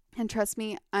 And trust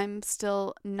me, I'm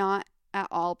still not at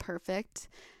all perfect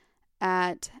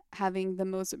at having the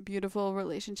most beautiful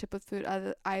relationship with food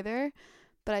either.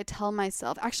 But I tell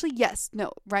myself, actually, yes,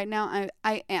 no, right now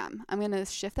I am. I'm going to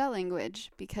shift that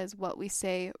language because what we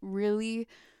say really,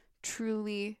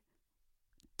 truly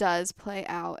does play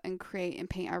out and create and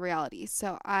paint our reality.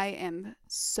 So I am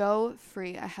so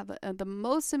free. I have the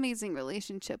most amazing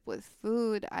relationship with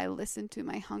food. I listen to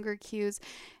my hunger cues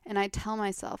and I tell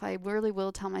myself, I really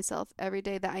will tell myself every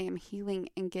day that I am healing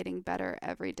and getting better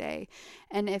every day.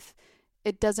 And if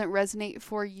it doesn't resonate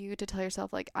for you to tell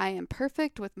yourself like I am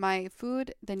perfect with my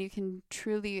food, then you can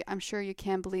truly, I'm sure you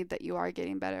can believe that you are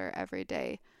getting better every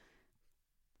day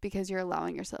because you're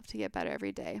allowing yourself to get better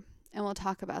every day. And we'll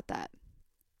talk about that.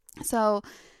 So,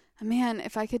 man,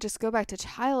 if I could just go back to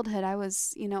childhood, I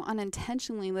was,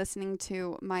 unintentionally listening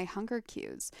to my hunger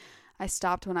cues. I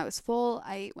stopped when I was full.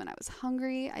 I ate when I was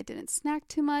hungry. I didn't snack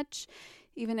too much,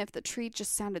 even if the treat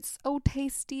just sounded so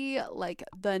tasty, like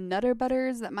the Nutter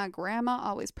Butters that my grandma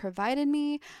always provided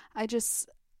me.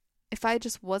 If I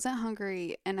just wasn't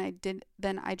hungry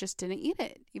then I just didn't eat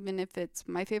it, even if it's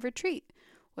my favorite treat.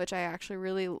 Which I actually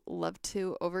really loved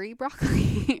to overeat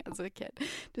broccoli as a kid.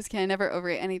 Just kidding, I never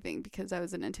overate anything because I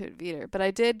was an intuitive eater. But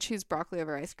I did choose broccoli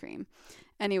over ice cream,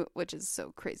 which is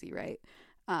so crazy, right?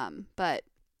 But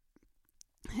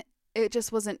it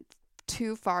just wasn't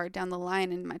too far down the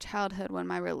line in my childhood when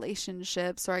my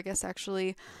relationships, or I guess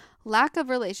actually lack of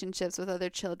relationships with other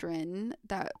children,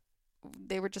 that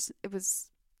it was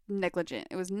negligent.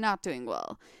 It was not doing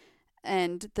well.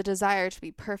 And the desire to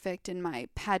be perfect in my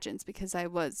pageants, because I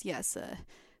was, yes, a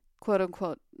quote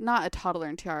unquote, not a toddler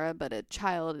in tiara, but a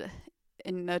child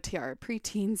in a tiara,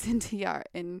 preteens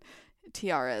in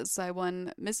tiaras. I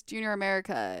won Miss Junior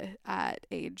America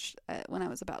when I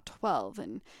was about 12,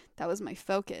 and that was my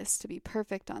focus, to be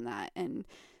perfect on that. And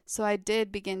so I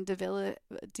did begin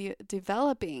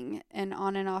developing an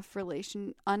on and off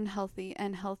unhealthy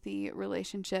and healthy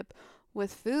relationship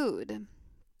with food,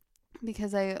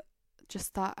 because I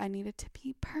just thought I needed to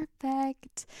be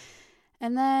perfect.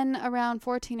 And then around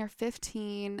 14 or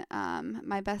 15,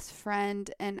 my best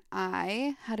friend and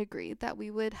I had agreed that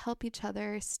we would help each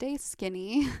other stay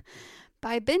skinny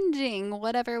by binging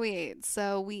whatever we ate.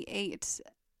 So we ate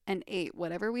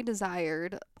whatever we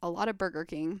desired, a lot of Burger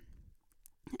King,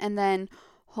 and then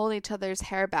hold each other's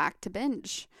hair back to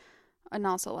binge, and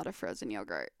also a lot of frozen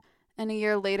yogurt. And a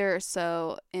year later or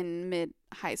so, in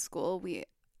mid-high school, we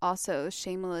also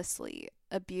shamelessly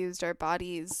abused our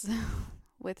bodies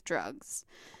with drugs,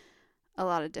 a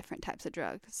lot of different types of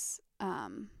drugs,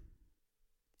 and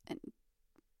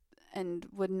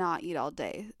would not eat all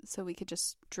day so we could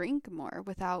just drink more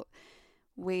without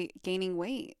gaining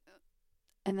weight,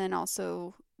 and then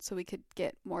also so we could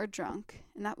get more drunk.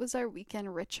 And that was our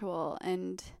weekend ritual.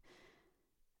 And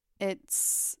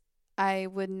I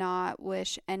would not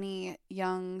wish any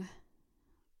young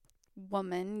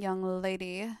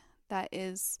lady that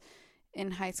is in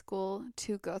high school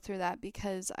to go through that,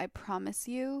 because I promise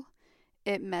you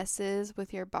it messes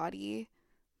with your body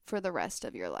for the rest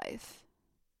of your life.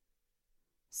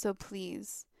 So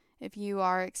please, if you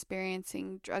are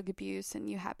experiencing drug abuse and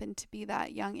you happen to be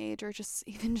that young age, or just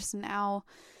even just now,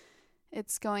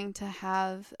 it's going to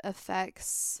have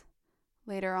effects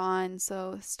later on.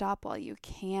 So stop while you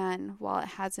can, while it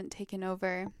hasn't taken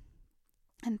over.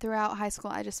 And throughout high school,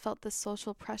 I just felt this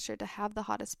social pressure to have the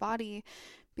hottest body,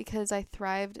 because I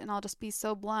thrived, and I'll just be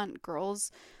so blunt,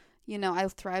 girls, I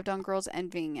thrived on girls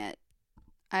envying it.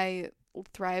 I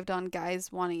thrived on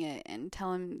guys wanting it and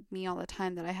telling me all the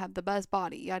time that I had the best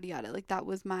body, yada yada. Like that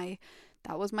was my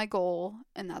goal,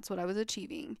 and that's what I was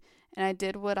achieving. And I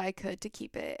did what I could to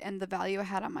keep it. And the value I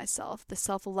had on myself, the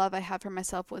self-love I had for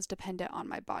myself, was dependent on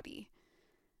my body.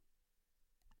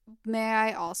 May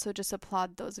I also just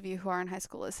applaud those of you who are in high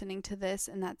school listening to this,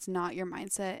 and that's not your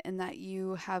mindset, and that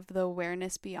you have the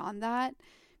awareness beyond that,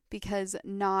 because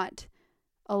not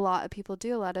a lot of people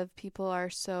do. A lot of people are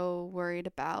so worried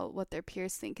about what their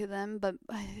peers think of them. But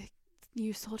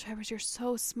you soul drivers, you're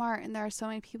so smart, and there are so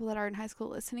many people that are in high school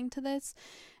listening to this,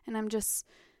 and I'm just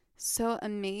so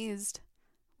amazed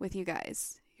with you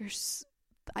guys.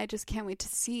 I just can't wait to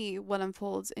see what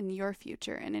unfolds in your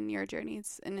future and in your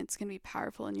journeys, and it's going to be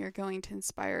powerful, and you're going to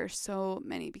inspire so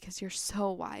many, because you're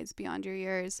so wise beyond your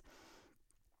years.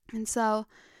 And so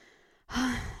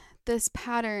this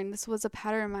was a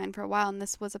pattern of mine for a while, and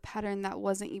this was a pattern that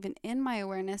wasn't even in my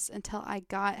awareness until I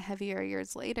got heavier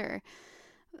years later,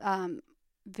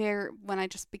 when I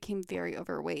just became very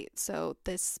overweight. So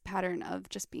this pattern of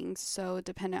just being so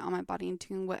dependent on my body and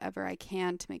doing whatever I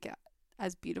can to make it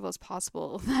as beautiful as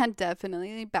possible, that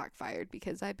definitely backfired,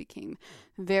 because I became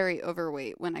very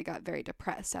overweight when I got very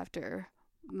depressed after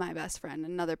my best friend,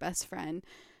 another best friend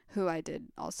who I did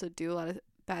also do a lot of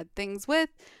bad things with,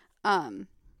 but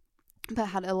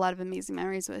had a lot of amazing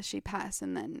memories with. She passed,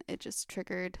 and then it just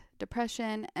triggered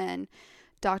depression, and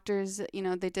doctors,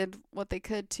 they did what they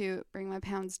could to bring my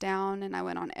pounds down, and I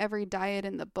went on every diet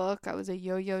in the book. I was a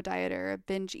yo-yo dieter, a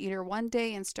binge eater one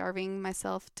day and starving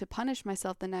myself to punish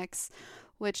myself the next,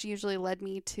 which usually led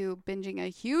me to binging a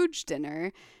huge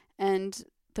dinner. And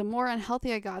the more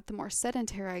unhealthy I got, the more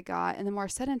sedentary I got, and the more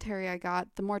sedentary I got,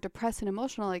 the more depressed and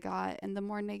emotional I got, and the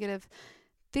more negative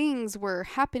things were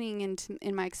happening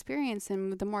in my experience,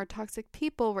 and the more toxic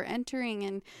people were entering.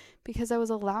 And because I was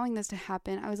allowing this to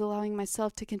happen, I was allowing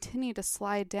myself to continue to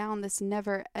slide down this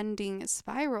never-ending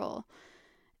spiral.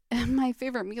 And my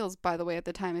favorite meals, by the way, at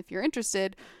the time, if you're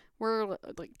interested, were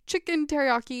like chicken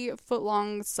teriyaki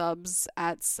foot-long subs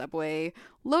at Subway,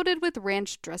 loaded with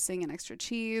ranch dressing and extra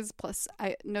cheese. Plus,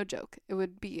 no joke,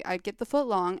 I'd get the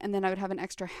foot-long, and then I would have an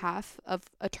extra half of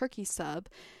a turkey sub.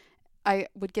 I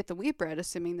would get the wheat bread,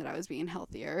 assuming that I was being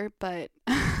healthier, but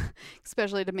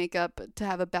especially to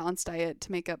have a balanced diet,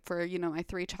 to make up for, my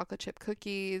 3 chocolate chip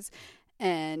cookies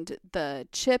and the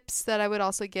chips that I would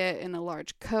also get in a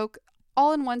large Coke,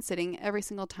 all in one sitting every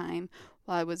single time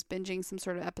while I was binging some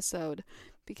sort of episode,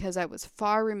 because I was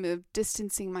far removed,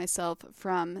 distancing myself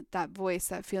from that voice,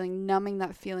 that feeling, numbing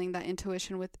that feeling, that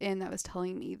intuition within that was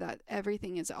telling me that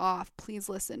everything is off. Please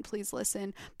listen, please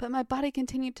listen. But my body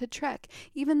continued to trek,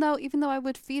 even though I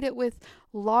would feed it with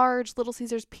large Little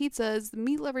Caesars pizzas,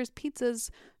 meat lovers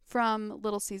pizzas from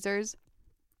Little Caesars,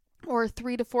 or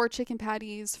 3 to 4 chicken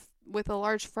patties with a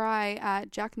large fry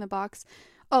at Jack in the Box.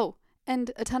 Oh,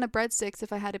 and a ton of breadsticks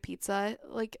if I had a pizza.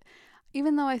 Like,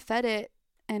 even though I fed it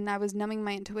and I was numbing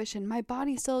my intuition, my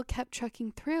body still kept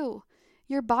trekking through.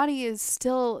 Your body is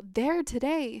still there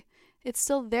today. It's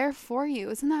still there for you.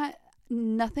 Isn't that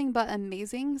nothing but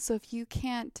amazing? So if you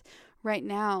can't right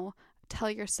now tell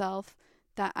yourself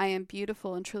that I am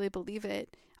beautiful and truly believe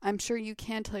it, I'm sure you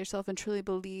can tell yourself and truly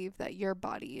believe that your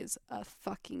body is a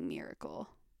fucking miracle.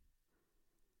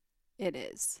 It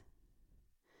is.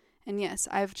 And yes,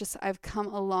 I've come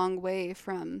a long way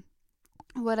from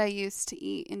what I used to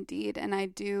eat, indeed, and I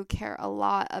do care a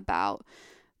lot about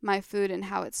my food and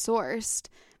how it's sourced.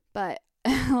 But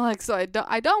so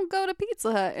I don't go to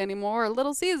Pizza Hut anymore, or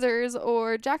Little Caesars,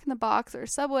 or Jack in the Box, or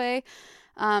Subway.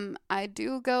 I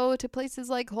do go to places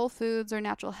like Whole Foods or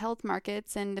Natural Health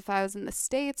Markets, and if I was in the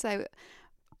States,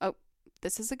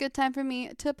 this is a good time for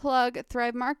me to plug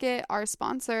Thrive Market, our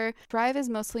sponsor. Thrive is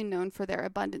mostly known for their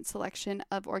abundant selection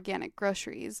of organic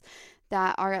groceries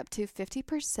that are up to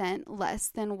 50% less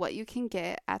than what you can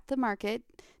get at the market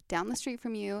down the street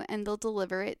from you, and they'll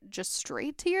deliver it just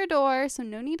straight to your door, so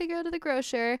no need to go to the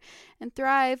grocer. And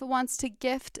Thrive wants to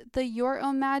gift the Your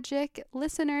Own Magic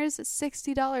listeners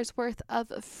 $60 worth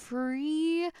of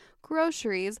free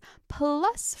groceries,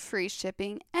 plus free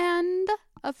shipping and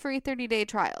a free 30-day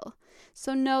trial.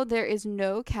 So no, there is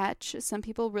no catch. Some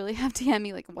people really have DM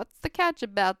me like, what's the catch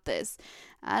about this?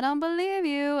 I don't believe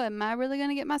you. Am I really going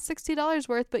to get my $60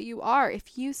 worth? But you are.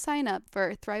 If you sign up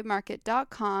for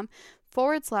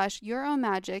thrivemarket.com/your own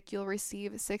magic, you'll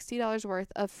receive $60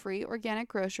 worth of free organic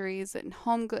groceries and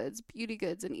home goods, beauty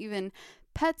goods, and even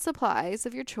pet supplies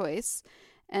of your choice.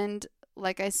 And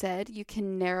like I said, you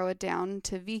can narrow it down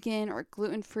to vegan or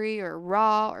gluten-free or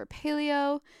raw or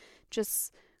paleo.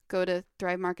 Just go to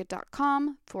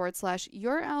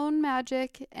thrivemarket.com/your own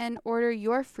magic and order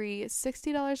your free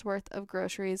 $60 worth of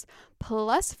groceries,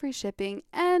 plus free shipping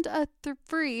and a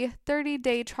free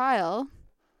 30-day trial.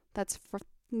 That's for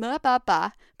blah, blah,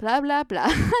 blah, blah, blah, blah.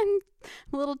 I'm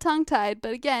a little tongue-tied,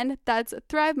 but again, that's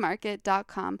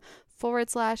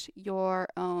thrivemarket.com/your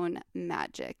own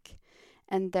magic.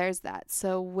 And there's that.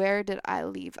 So where did I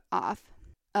leave off?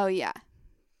 Oh, yeah.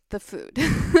 The food.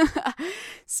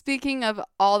 Speaking of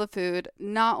all the food,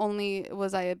 not only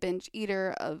was I a binge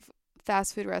eater of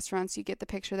fast food restaurants, you get the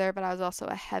picture there, but I was also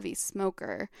a heavy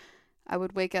smoker. I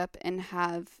would wake up and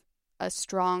have a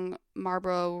strong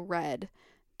Marlboro Red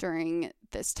during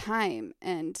this time,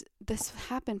 and this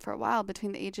happened for a while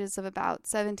between the ages of about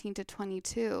 17 to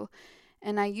 22,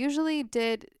 and I usually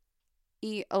did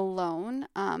eat alone,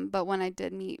 but when I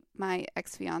did meet my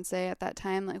ex-fiance at that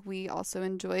time, like, we also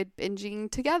enjoyed binging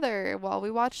together while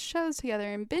we watched shows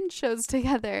together and binge shows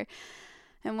together,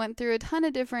 and went through a ton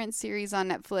of different series on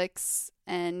Netflix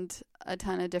and a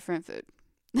ton of different food.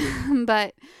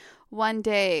 But one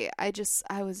day I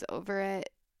was over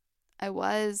it. I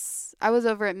was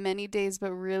over it many days,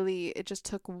 but really it just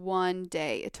took one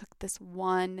day. It took this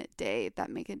one day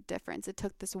that made a difference. It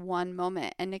took this one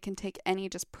moment, and it can take any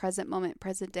just present moment,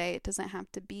 present day. It doesn't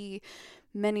have to be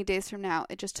many days from now.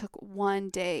 It just took one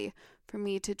day for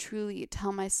me to truly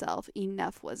tell myself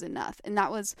enough was enough. And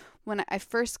that was when I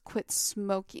first quit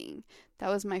smoking. That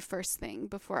was my first thing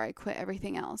before I quit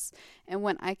everything else. And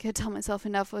when I could tell myself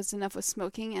enough was enough with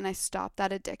smoking and I stopped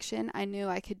that addiction, I knew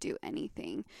I could do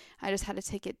anything. I just had to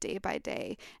take it day by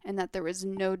day, and that there was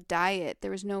no diet, there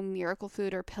was no miracle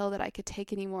food or pill that I could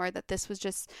take anymore, that this was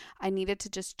just, I needed to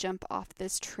just jump off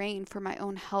this train for my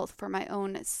own health, for my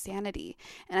own sanity.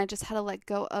 And I just had to let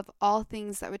go of all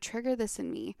things that would trigger this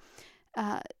in me.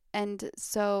 And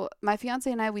so my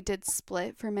fiance and I, we did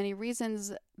split for many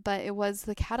reasons, but it was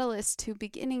the catalyst to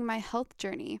beginning my health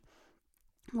journey.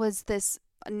 Was this,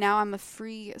 now I'm a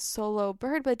free solo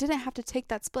bird, but I didn't have to take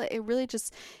that split. It really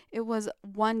just, it was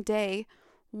one day,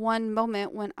 one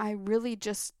moment when I really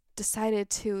just decided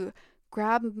to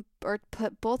grab or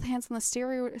put both hands on the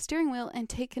steering wheel and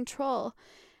take control.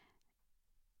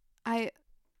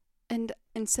 And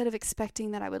instead of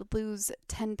expecting that I would lose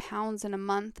 10 pounds in a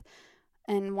month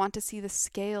and want to see the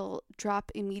scale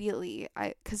drop immediately,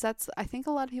 because that's, I think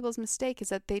a lot of people's mistake is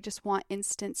that they just want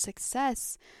instant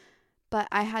success. But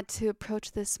I had to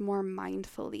approach this more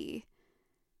mindfully.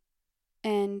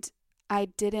 And I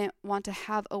didn't want to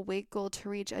have a weight goal to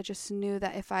reach. I just knew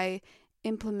that if I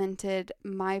implemented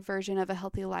my version of a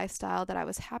healthy lifestyle that I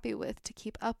was happy with to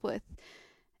keep up with,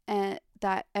 and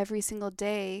that every single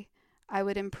day I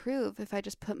would improve. If I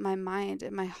just put my mind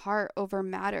and my heart over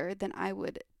matter, then I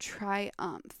would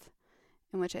triumph,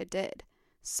 in which I did.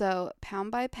 So pound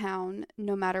by pound,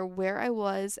 no matter where I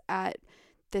was at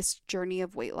this journey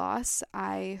of weight loss,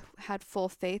 I had full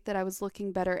faith that I was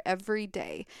looking better every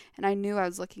day. And I knew I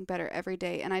was looking better every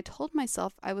day. And I told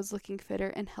myself I was looking fitter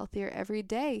and healthier every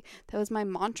day. That was my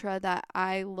mantra, that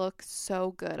I look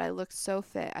so good. I look so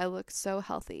fit. I look so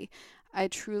healthy. I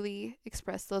truly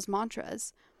expressed those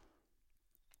mantras.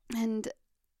 And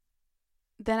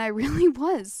then I really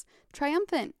was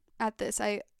triumphant at this.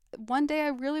 One day I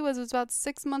really was. It was about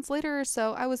 6 months later or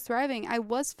so. I was thriving. I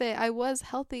was fit. I was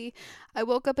healthy. I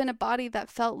woke up in a body that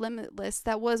felt limitless,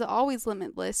 that was always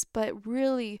limitless, but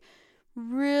really,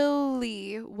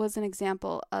 really was an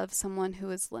example of someone who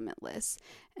is limitless.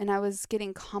 And I was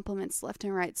getting compliments left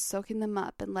and right, soaking them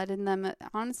up and letting them,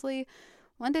 honestly,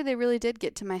 one day they really did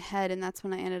get to my head, and that's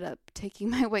when I ended up taking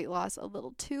my weight loss a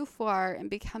little too far and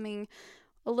becoming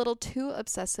a little too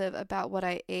obsessive about what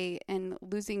I ate and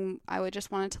losing. I would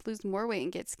just wanted to lose more weight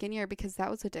and get skinnier because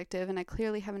that was addictive, and I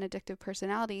clearly have an addictive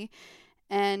personality.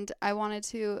 And I wanted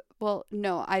to, well,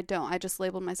 no, I don't. I just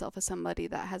labeled myself as somebody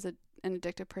that has an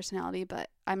addictive personality, but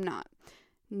I'm not.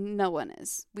 No one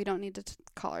is. We don't need to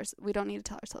tell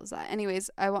ourselves that.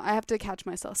 Anyways, I have to catch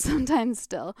myself sometimes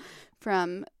still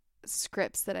from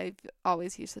scripts that I've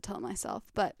always used to tell myself.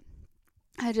 But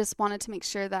I just wanted to make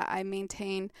sure that I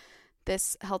maintained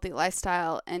this healthy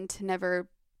lifestyle and to never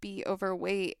be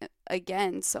overweight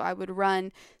again. So I would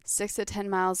run 6 to 10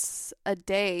 miles a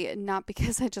day, not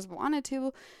because I just wanted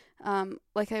to,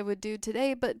 like I would do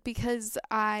today, but because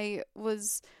I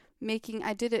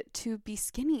did it to be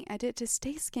skinny. I did it to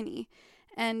stay skinny.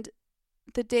 And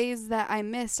the days that I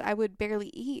missed, I would barely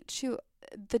eat.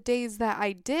 The days that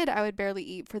I did, I would barely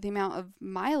eat for the amount of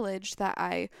mileage that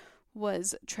I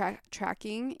was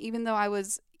tracking. Even though I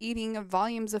was eating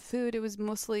volumes of food, it was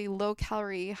mostly low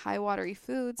calorie, high watery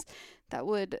foods that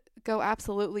would go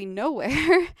absolutely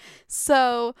nowhere.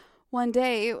 So one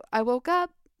day I woke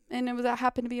up and that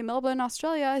happened to be in Melbourne,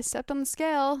 Australia. I stepped on the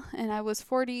scale and I was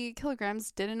 40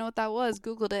 kilograms. Didn't know what that was.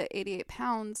 Googled it, 88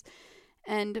 pounds.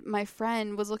 And my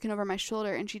friend was looking over my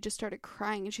shoulder and she just started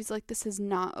crying. And she's like, "This is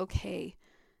not okay.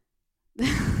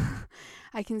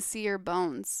 I can see your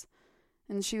bones."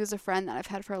 And she was a friend that I've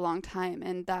had for a long time.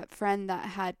 And that friend that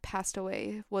had passed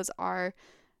away was our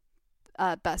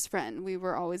best friend. We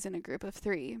were always in a group of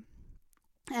 3.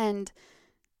 And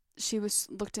she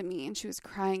looked at me and she was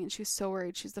crying and she was so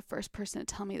worried. She was the first person to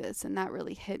tell me this. And that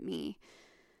really hit me.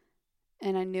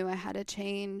 And I knew I had to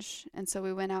change. And so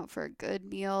we went out for a good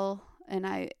meal and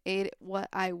I ate what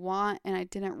I want and I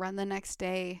didn't run the next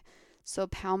day. So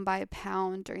pound by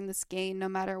pound during this gain, no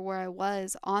matter where I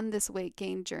was on this weight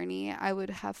gain journey, I would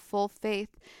have full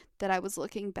faith that I was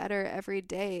looking better every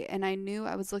day. And I knew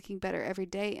I was looking better every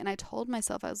day. And I told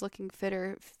myself I was looking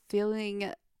fitter, filling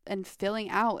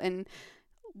out and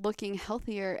looking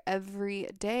healthier every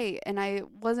day. And I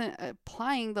wasn't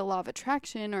applying the law of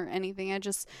attraction or anything.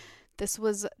 This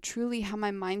was truly how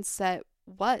my mindset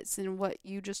was, and what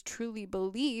you just truly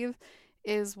believe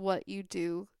is what you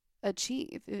do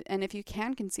achieve. And if you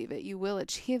can conceive it, you will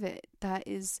achieve it. That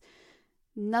is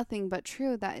nothing but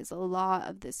true. That is a law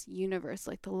of this universe,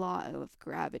 like the law of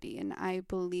gravity. And I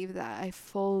believe that. I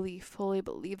fully, fully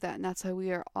believe that. And that's why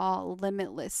we are all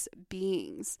limitless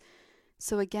beings.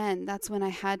 So again, that's when I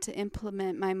had to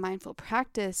implement my mindful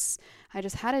practice. I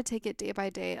just had to take it day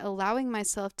by day, allowing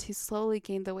myself to slowly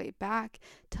gain the weight back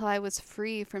till I was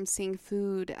free from seeing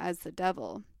food as the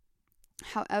devil.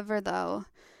 However, though,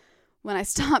 when I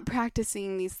stopped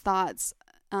practicing these thoughts,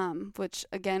 which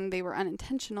again, they were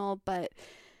unintentional, but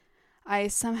I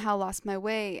somehow lost my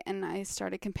way and I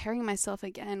started comparing myself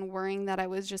again, worrying that I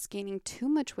was just gaining too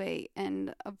much weight.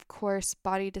 And of course,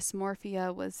 body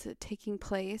dysmorphia was taking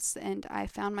place, and I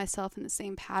found myself in the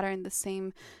same pattern, the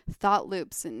same thought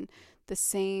loops, and the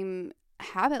same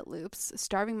habit loops,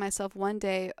 starving myself one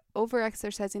day, over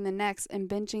exercising the next, and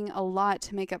binging a lot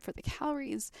to make up for the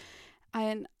calories.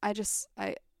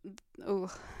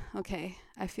 Okay,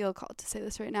 I feel called to say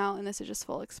this right now, and this is just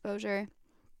full exposure.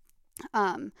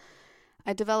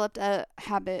 I developed a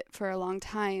habit for a long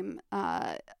time,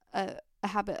 a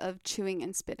habit of chewing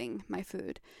and spitting my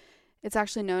food. It's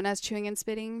actually known as chewing and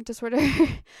spitting disorder.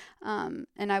 And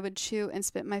I would chew and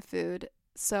spit my food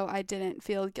so I didn't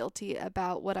feel guilty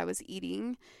about what I was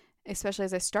eating, especially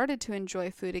as I started to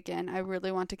enjoy food again. I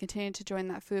really want to continue to join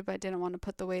that food, but I didn't want to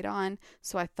put the weight on.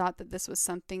 So I thought that this was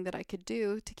something that I could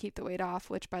do to keep the weight off,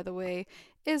 which, by the way,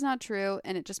 is not true.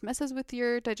 And it just messes with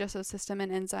your digestive system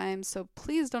and enzymes. So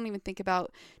please don't even think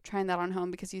about trying that on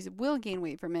home, because you will gain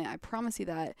weight from it. I promise you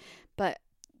that. But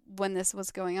when this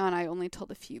was going on, I only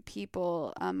told a few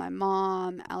people, my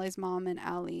mom, Allie's mom, and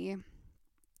Allie.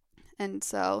 And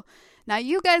so now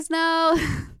you guys know.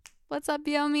 What's up,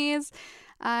 Yomies?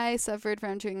 I suffered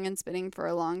from chewing and spitting for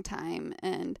a long time,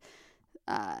 and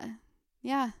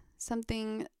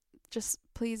something just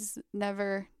please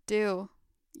never do.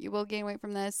 You will gain weight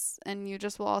from this, and you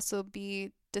just will also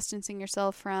be distancing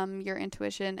yourself from your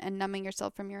intuition and numbing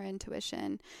yourself from your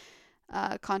intuition,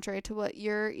 contrary to what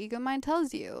your ego mind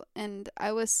tells you. And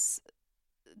I was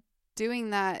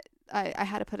doing that. I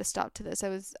had to put a stop to this.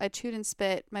 I chewed and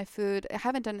spit my food. I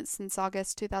haven't done it since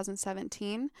August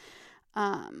 2017.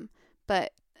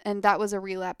 And that was a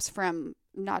relapse from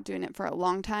not doing it for a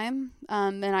long time.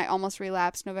 And I almost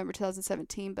relapsed November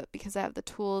 2017, but because I have the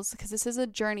tools, because this is a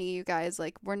journey, you guys,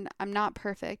 like I'm not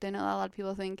perfect. I know a lot of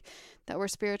people think that we're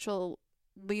spiritual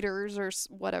leaders or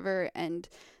whatever, and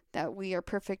that we are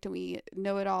perfect and we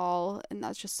know it all. And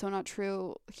that's just so not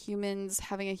true. Humans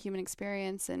having a human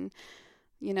experience, and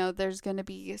there's going to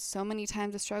be so many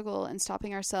times of struggle and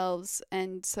stopping ourselves.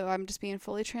 And so I'm just being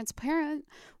fully transparent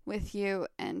with you.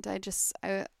 And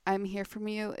I'm here for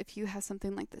you. If you have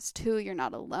something like this too, you're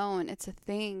not alone. It's a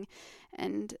thing.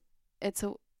 And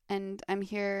I'm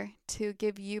here to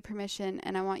give you permission.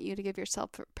 And I want you to give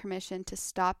yourself permission to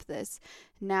stop this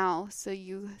now. So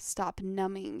you stop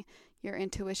numbing your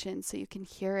intuition, so you can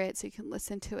hear it, so you can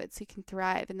listen to it, so you can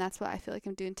thrive. And that's what I feel like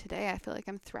I'm doing today. I feel like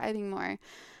I'm thriving more.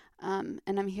 And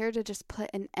I'm here to just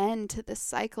put an end to the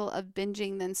cycle of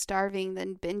binging, then starving,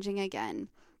 then binging again.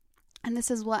 And this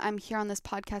is what I'm here on this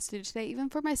podcast to do today, even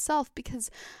for myself,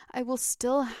 because I will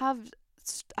still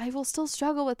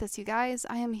struggle with this, you guys.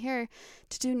 I am here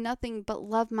to do nothing but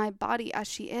love my body as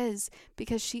she is,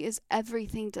 because she is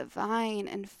everything divine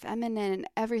and feminine and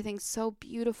everything so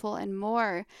beautiful and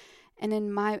more.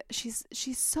 And she's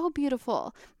so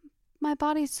beautiful. My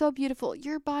body is so beautiful.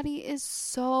 Your body is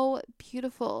so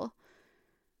beautiful.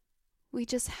 We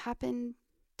just happen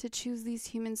to choose these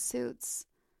human suits.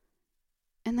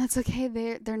 And that's okay.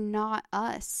 They're not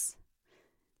us.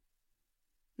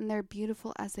 And they're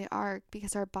beautiful as they are,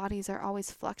 because our bodies are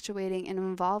always fluctuating and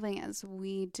evolving as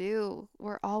we do.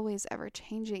 We're always ever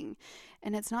changing.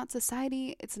 And it's not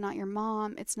society. It's not your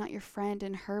mom. It's not your friend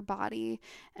and her body.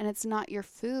 And it's not your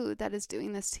food that is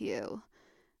doing this to you.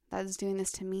 That is doing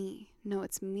this to me. No,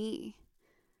 it's me.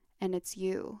 And it's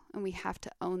you. And we have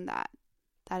to own that.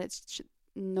 That it's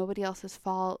nobody else's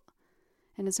fault.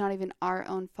 And it's not even our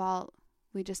own fault.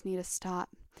 We just need to stop.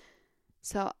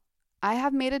 So I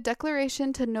have made a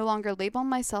declaration to no longer label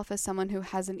myself as someone who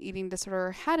has an eating disorder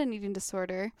or had an eating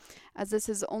disorder, as it's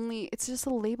just a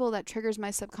label that triggers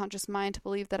my subconscious mind to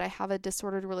believe that I have a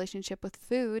disordered relationship with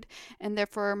food, and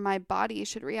therefore my body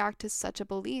should react to such a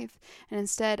belief. And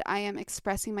instead, I am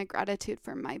expressing my gratitude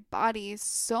for my body,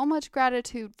 so much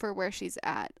gratitude for where she's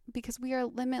at, because we are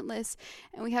limitless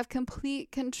and we have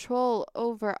complete control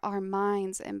over our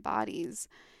minds and bodies.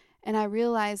 And I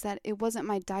realized that it wasn't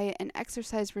my diet and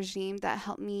exercise regime that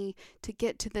helped me to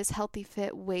get to this healthy,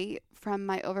 fit weight from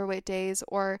my overweight days,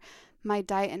 or my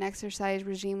diet and exercise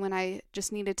regime when I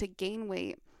just needed to gain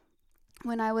weight.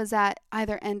 when I was at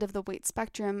either end of the weight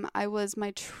spectrum, it was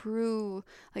my true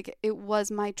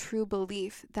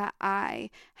belief that I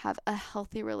have a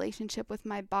healthy relationship with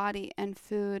my body and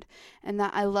food, and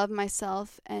that I love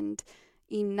myself and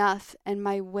enough, and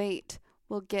my weight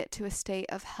will get to a state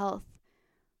of health.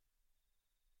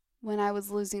 When I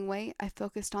was losing weight, I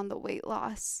focused on the weight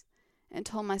loss and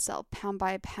told myself pound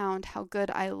by pound how good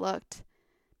I looked,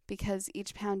 because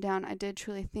each pound down, I did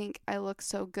truly think I looked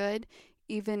so good.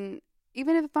 Even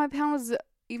if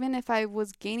I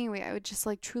was gaining weight, I would just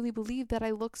truly believe that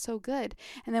I look so good.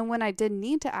 And then when I did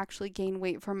need to actually gain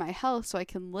weight for my health so I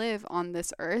can live on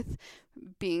this earth,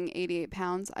 being 88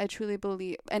 pounds, I truly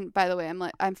believe, and by the way, I'm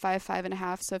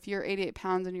 5'5.5", so if you're 88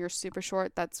 pounds and you're super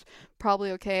short, that's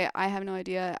probably okay. I have no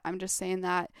idea. I'm just saying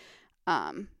that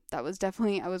I was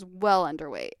well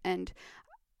underweight, and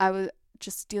I was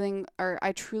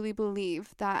I truly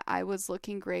believe that I was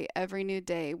looking great every new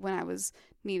day when I was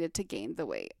needed to gain the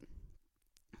weight.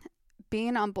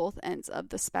 Being on both ends of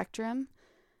the spectrum,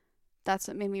 that's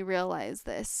what made me realize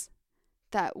this,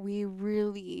 that we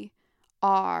really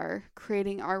are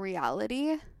creating our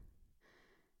reality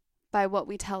by what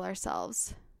we tell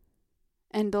ourselves.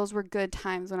 And those were good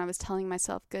times when I was telling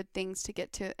myself good things to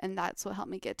get to, and that's what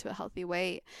helped me get to a healthy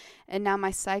weight. And now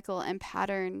my cycle and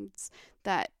patterns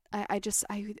that I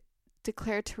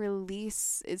declare to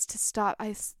release is to stop.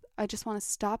 I just want to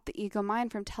stop the ego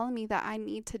mind from telling me that I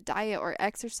need to diet or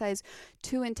exercise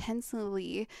too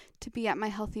intensely to be at my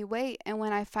healthy weight. And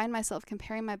when I find myself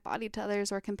comparing my body to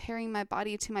others or comparing my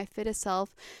body to my fittest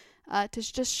self, to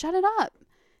just shut it up.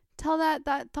 Tell that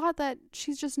thought that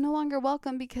she's just no longer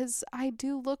welcome, because I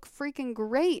do look freaking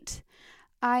great.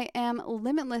 I am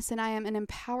limitless, and I am an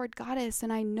empowered goddess,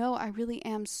 and I know I really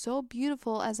am so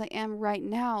beautiful as I am right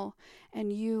now,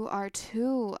 and you are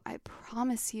too, I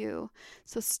promise you.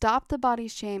 So stop the body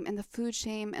shame, and the food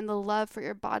shame, and the love for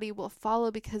your body will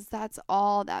follow, because that's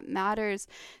all that matters.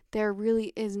 There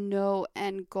really is no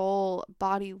end goal,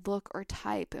 body, look, or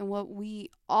type, and what we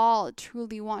all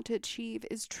truly want to achieve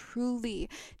is truly,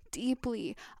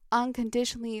 deeply,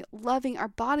 unconditionally loving our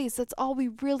bodies. That's all we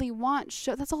really want.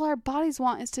 That's all our bodies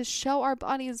want, is to show our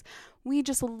bodies we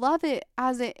just love it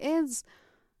as it is,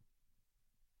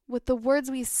 with the words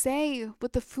we say,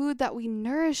 with the food that we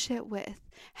nourish it with,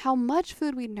 how much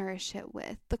food we nourish it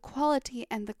with, the quality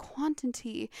and the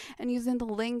quantity, and using the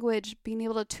language, being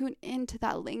able to tune into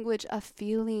that language of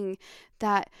feeling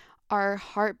that our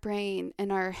heart brain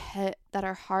and our head, that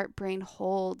our heart brain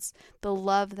holds, the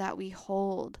love that we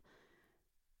hold,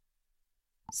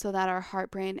 so that our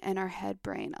heart brain and our head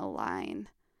brain align,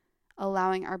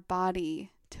 allowing our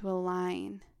body to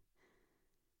align,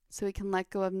 so we can let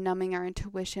go of numbing our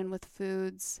intuition with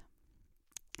foods,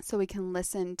 so we can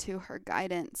listen to her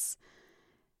guidance.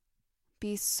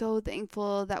 Be so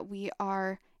thankful that we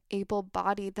are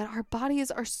able-bodied, that our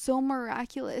bodies are so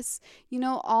miraculous.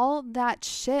 All that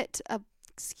shit,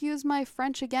 excuse my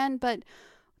French again, but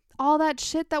all that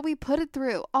shit that we put it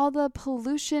through, all the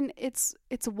pollution it's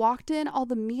walked in, all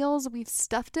the meals we've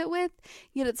stuffed it with,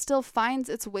 yet it still finds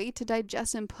its way to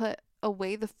digest and put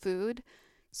away the food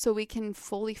so we can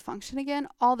fully function again.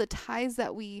 All the ties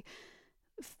that we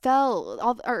fell,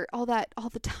 all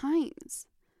the times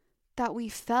that we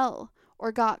fell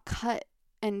or got cut,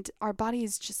 and our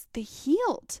bodies they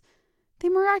healed. They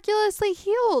miraculously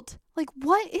healed.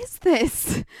 What is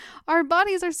this? Our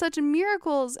bodies are such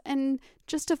miracles, and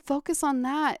just to focus on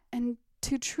that and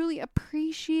to truly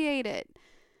appreciate it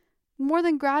more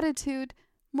than gratitude,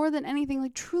 more than anything,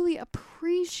 truly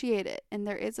appreciate it. And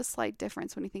there is a slight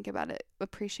difference when you think about it,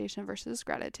 appreciation versus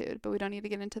gratitude, but we don't need to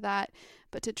get into that.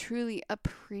 But to truly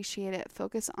appreciate it,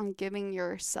 focus on giving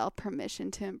yourself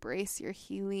permission to embrace your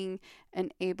healing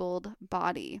enabled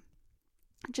body.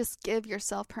 Just give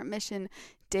yourself permission,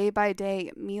 day by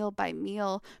day, meal by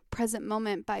meal, present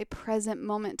moment by present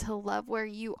moment, to love where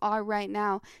you are right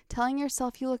now. Telling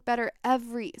yourself you look better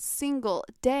every single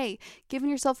day. Giving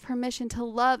yourself permission to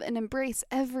love and embrace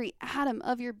every atom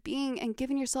of your being, and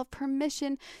giving yourself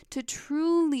permission to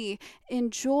truly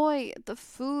enjoy the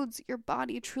foods your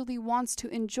body truly wants to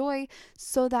enjoy,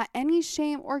 so that any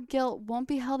shame or guilt won't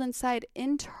be held inside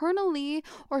internally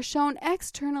or shown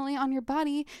externally on your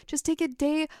body. Just take it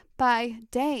day by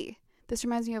day. This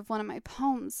reminds me of one of my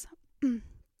poems.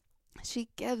 She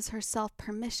gives herself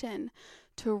permission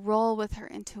to roll with her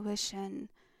intuition.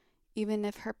 Even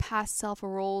if her past self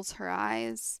rolls her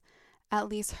eyes, at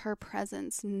least her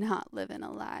presence not live in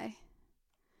a lie.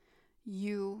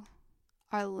 You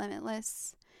are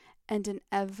limitless and an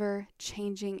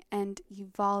ever-changing and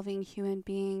evolving human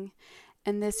being,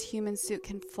 and this human suit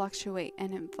can fluctuate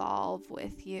and evolve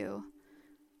with you.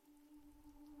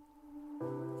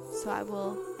 So I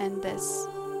will end this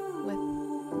with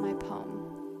my poem.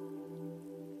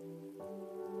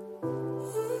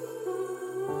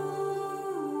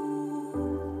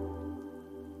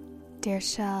 Dear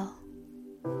Shell,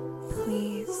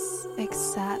 please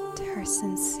accept her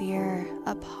sincere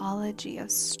apology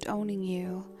of stoning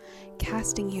you,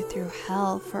 casting you through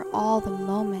hell for all the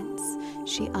moments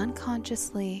she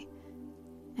unconsciously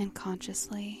and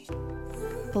consciously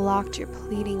blocked your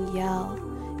pleading yell.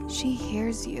 She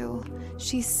hears you,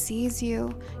 she sees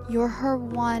you, you're her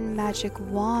one magic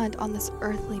wand on this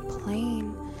earthly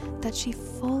plane that she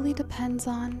fully depends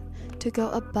on to go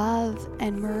above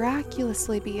and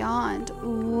miraculously beyond,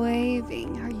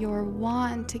 waving your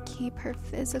wand to keep her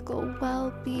physical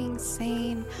well-being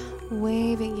sane,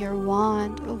 waving your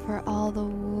wand over all the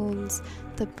wounds,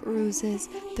 the bruises,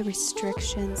 the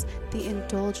restrictions, the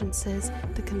indulgences,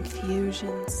 the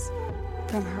confusions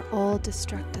from her old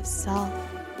destructive self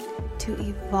to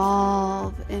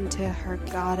evolve into her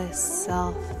goddess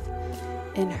self,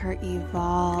 in her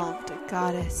evolved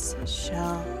goddess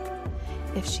shell.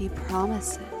 If she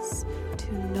promises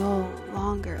to no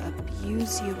longer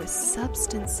abuse you with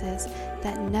substances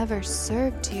that never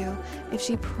served you, if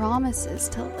she promises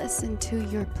to listen to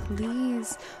your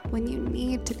pleas when you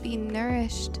need to be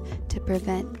nourished to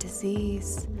prevent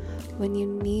disease, when you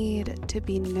need to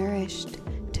be nourished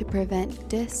to prevent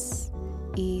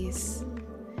dis-ease,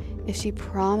 if she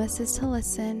promises to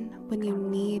listen when you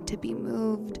need to be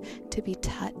moved, to be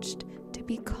touched, to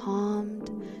be calmed,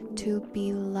 to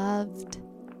be loved,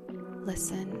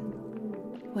 listen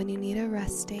when you need a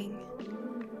resting,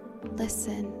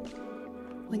 listen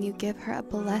when you give her a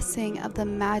blessing of the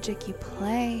magic you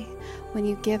play, when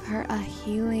you give her a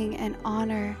healing and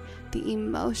honor the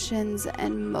emotions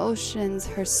and motions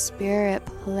her spirit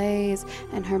plays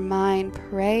and her mind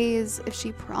prays, if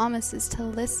she promises to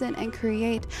listen and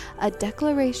create a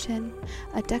declaration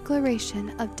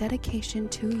of dedication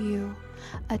to you,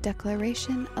 a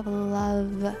declaration of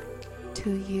love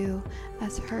to you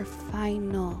as her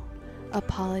final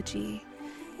apology,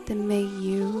 then may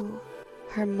you,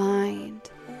 her mind,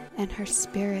 and her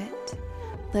spirit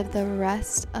live the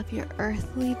rest of your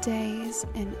earthly days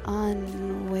in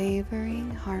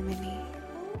unwavering harmony.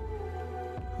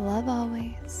 Love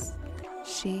always,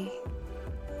 she.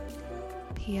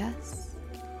 P.S.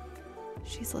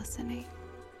 She's listening.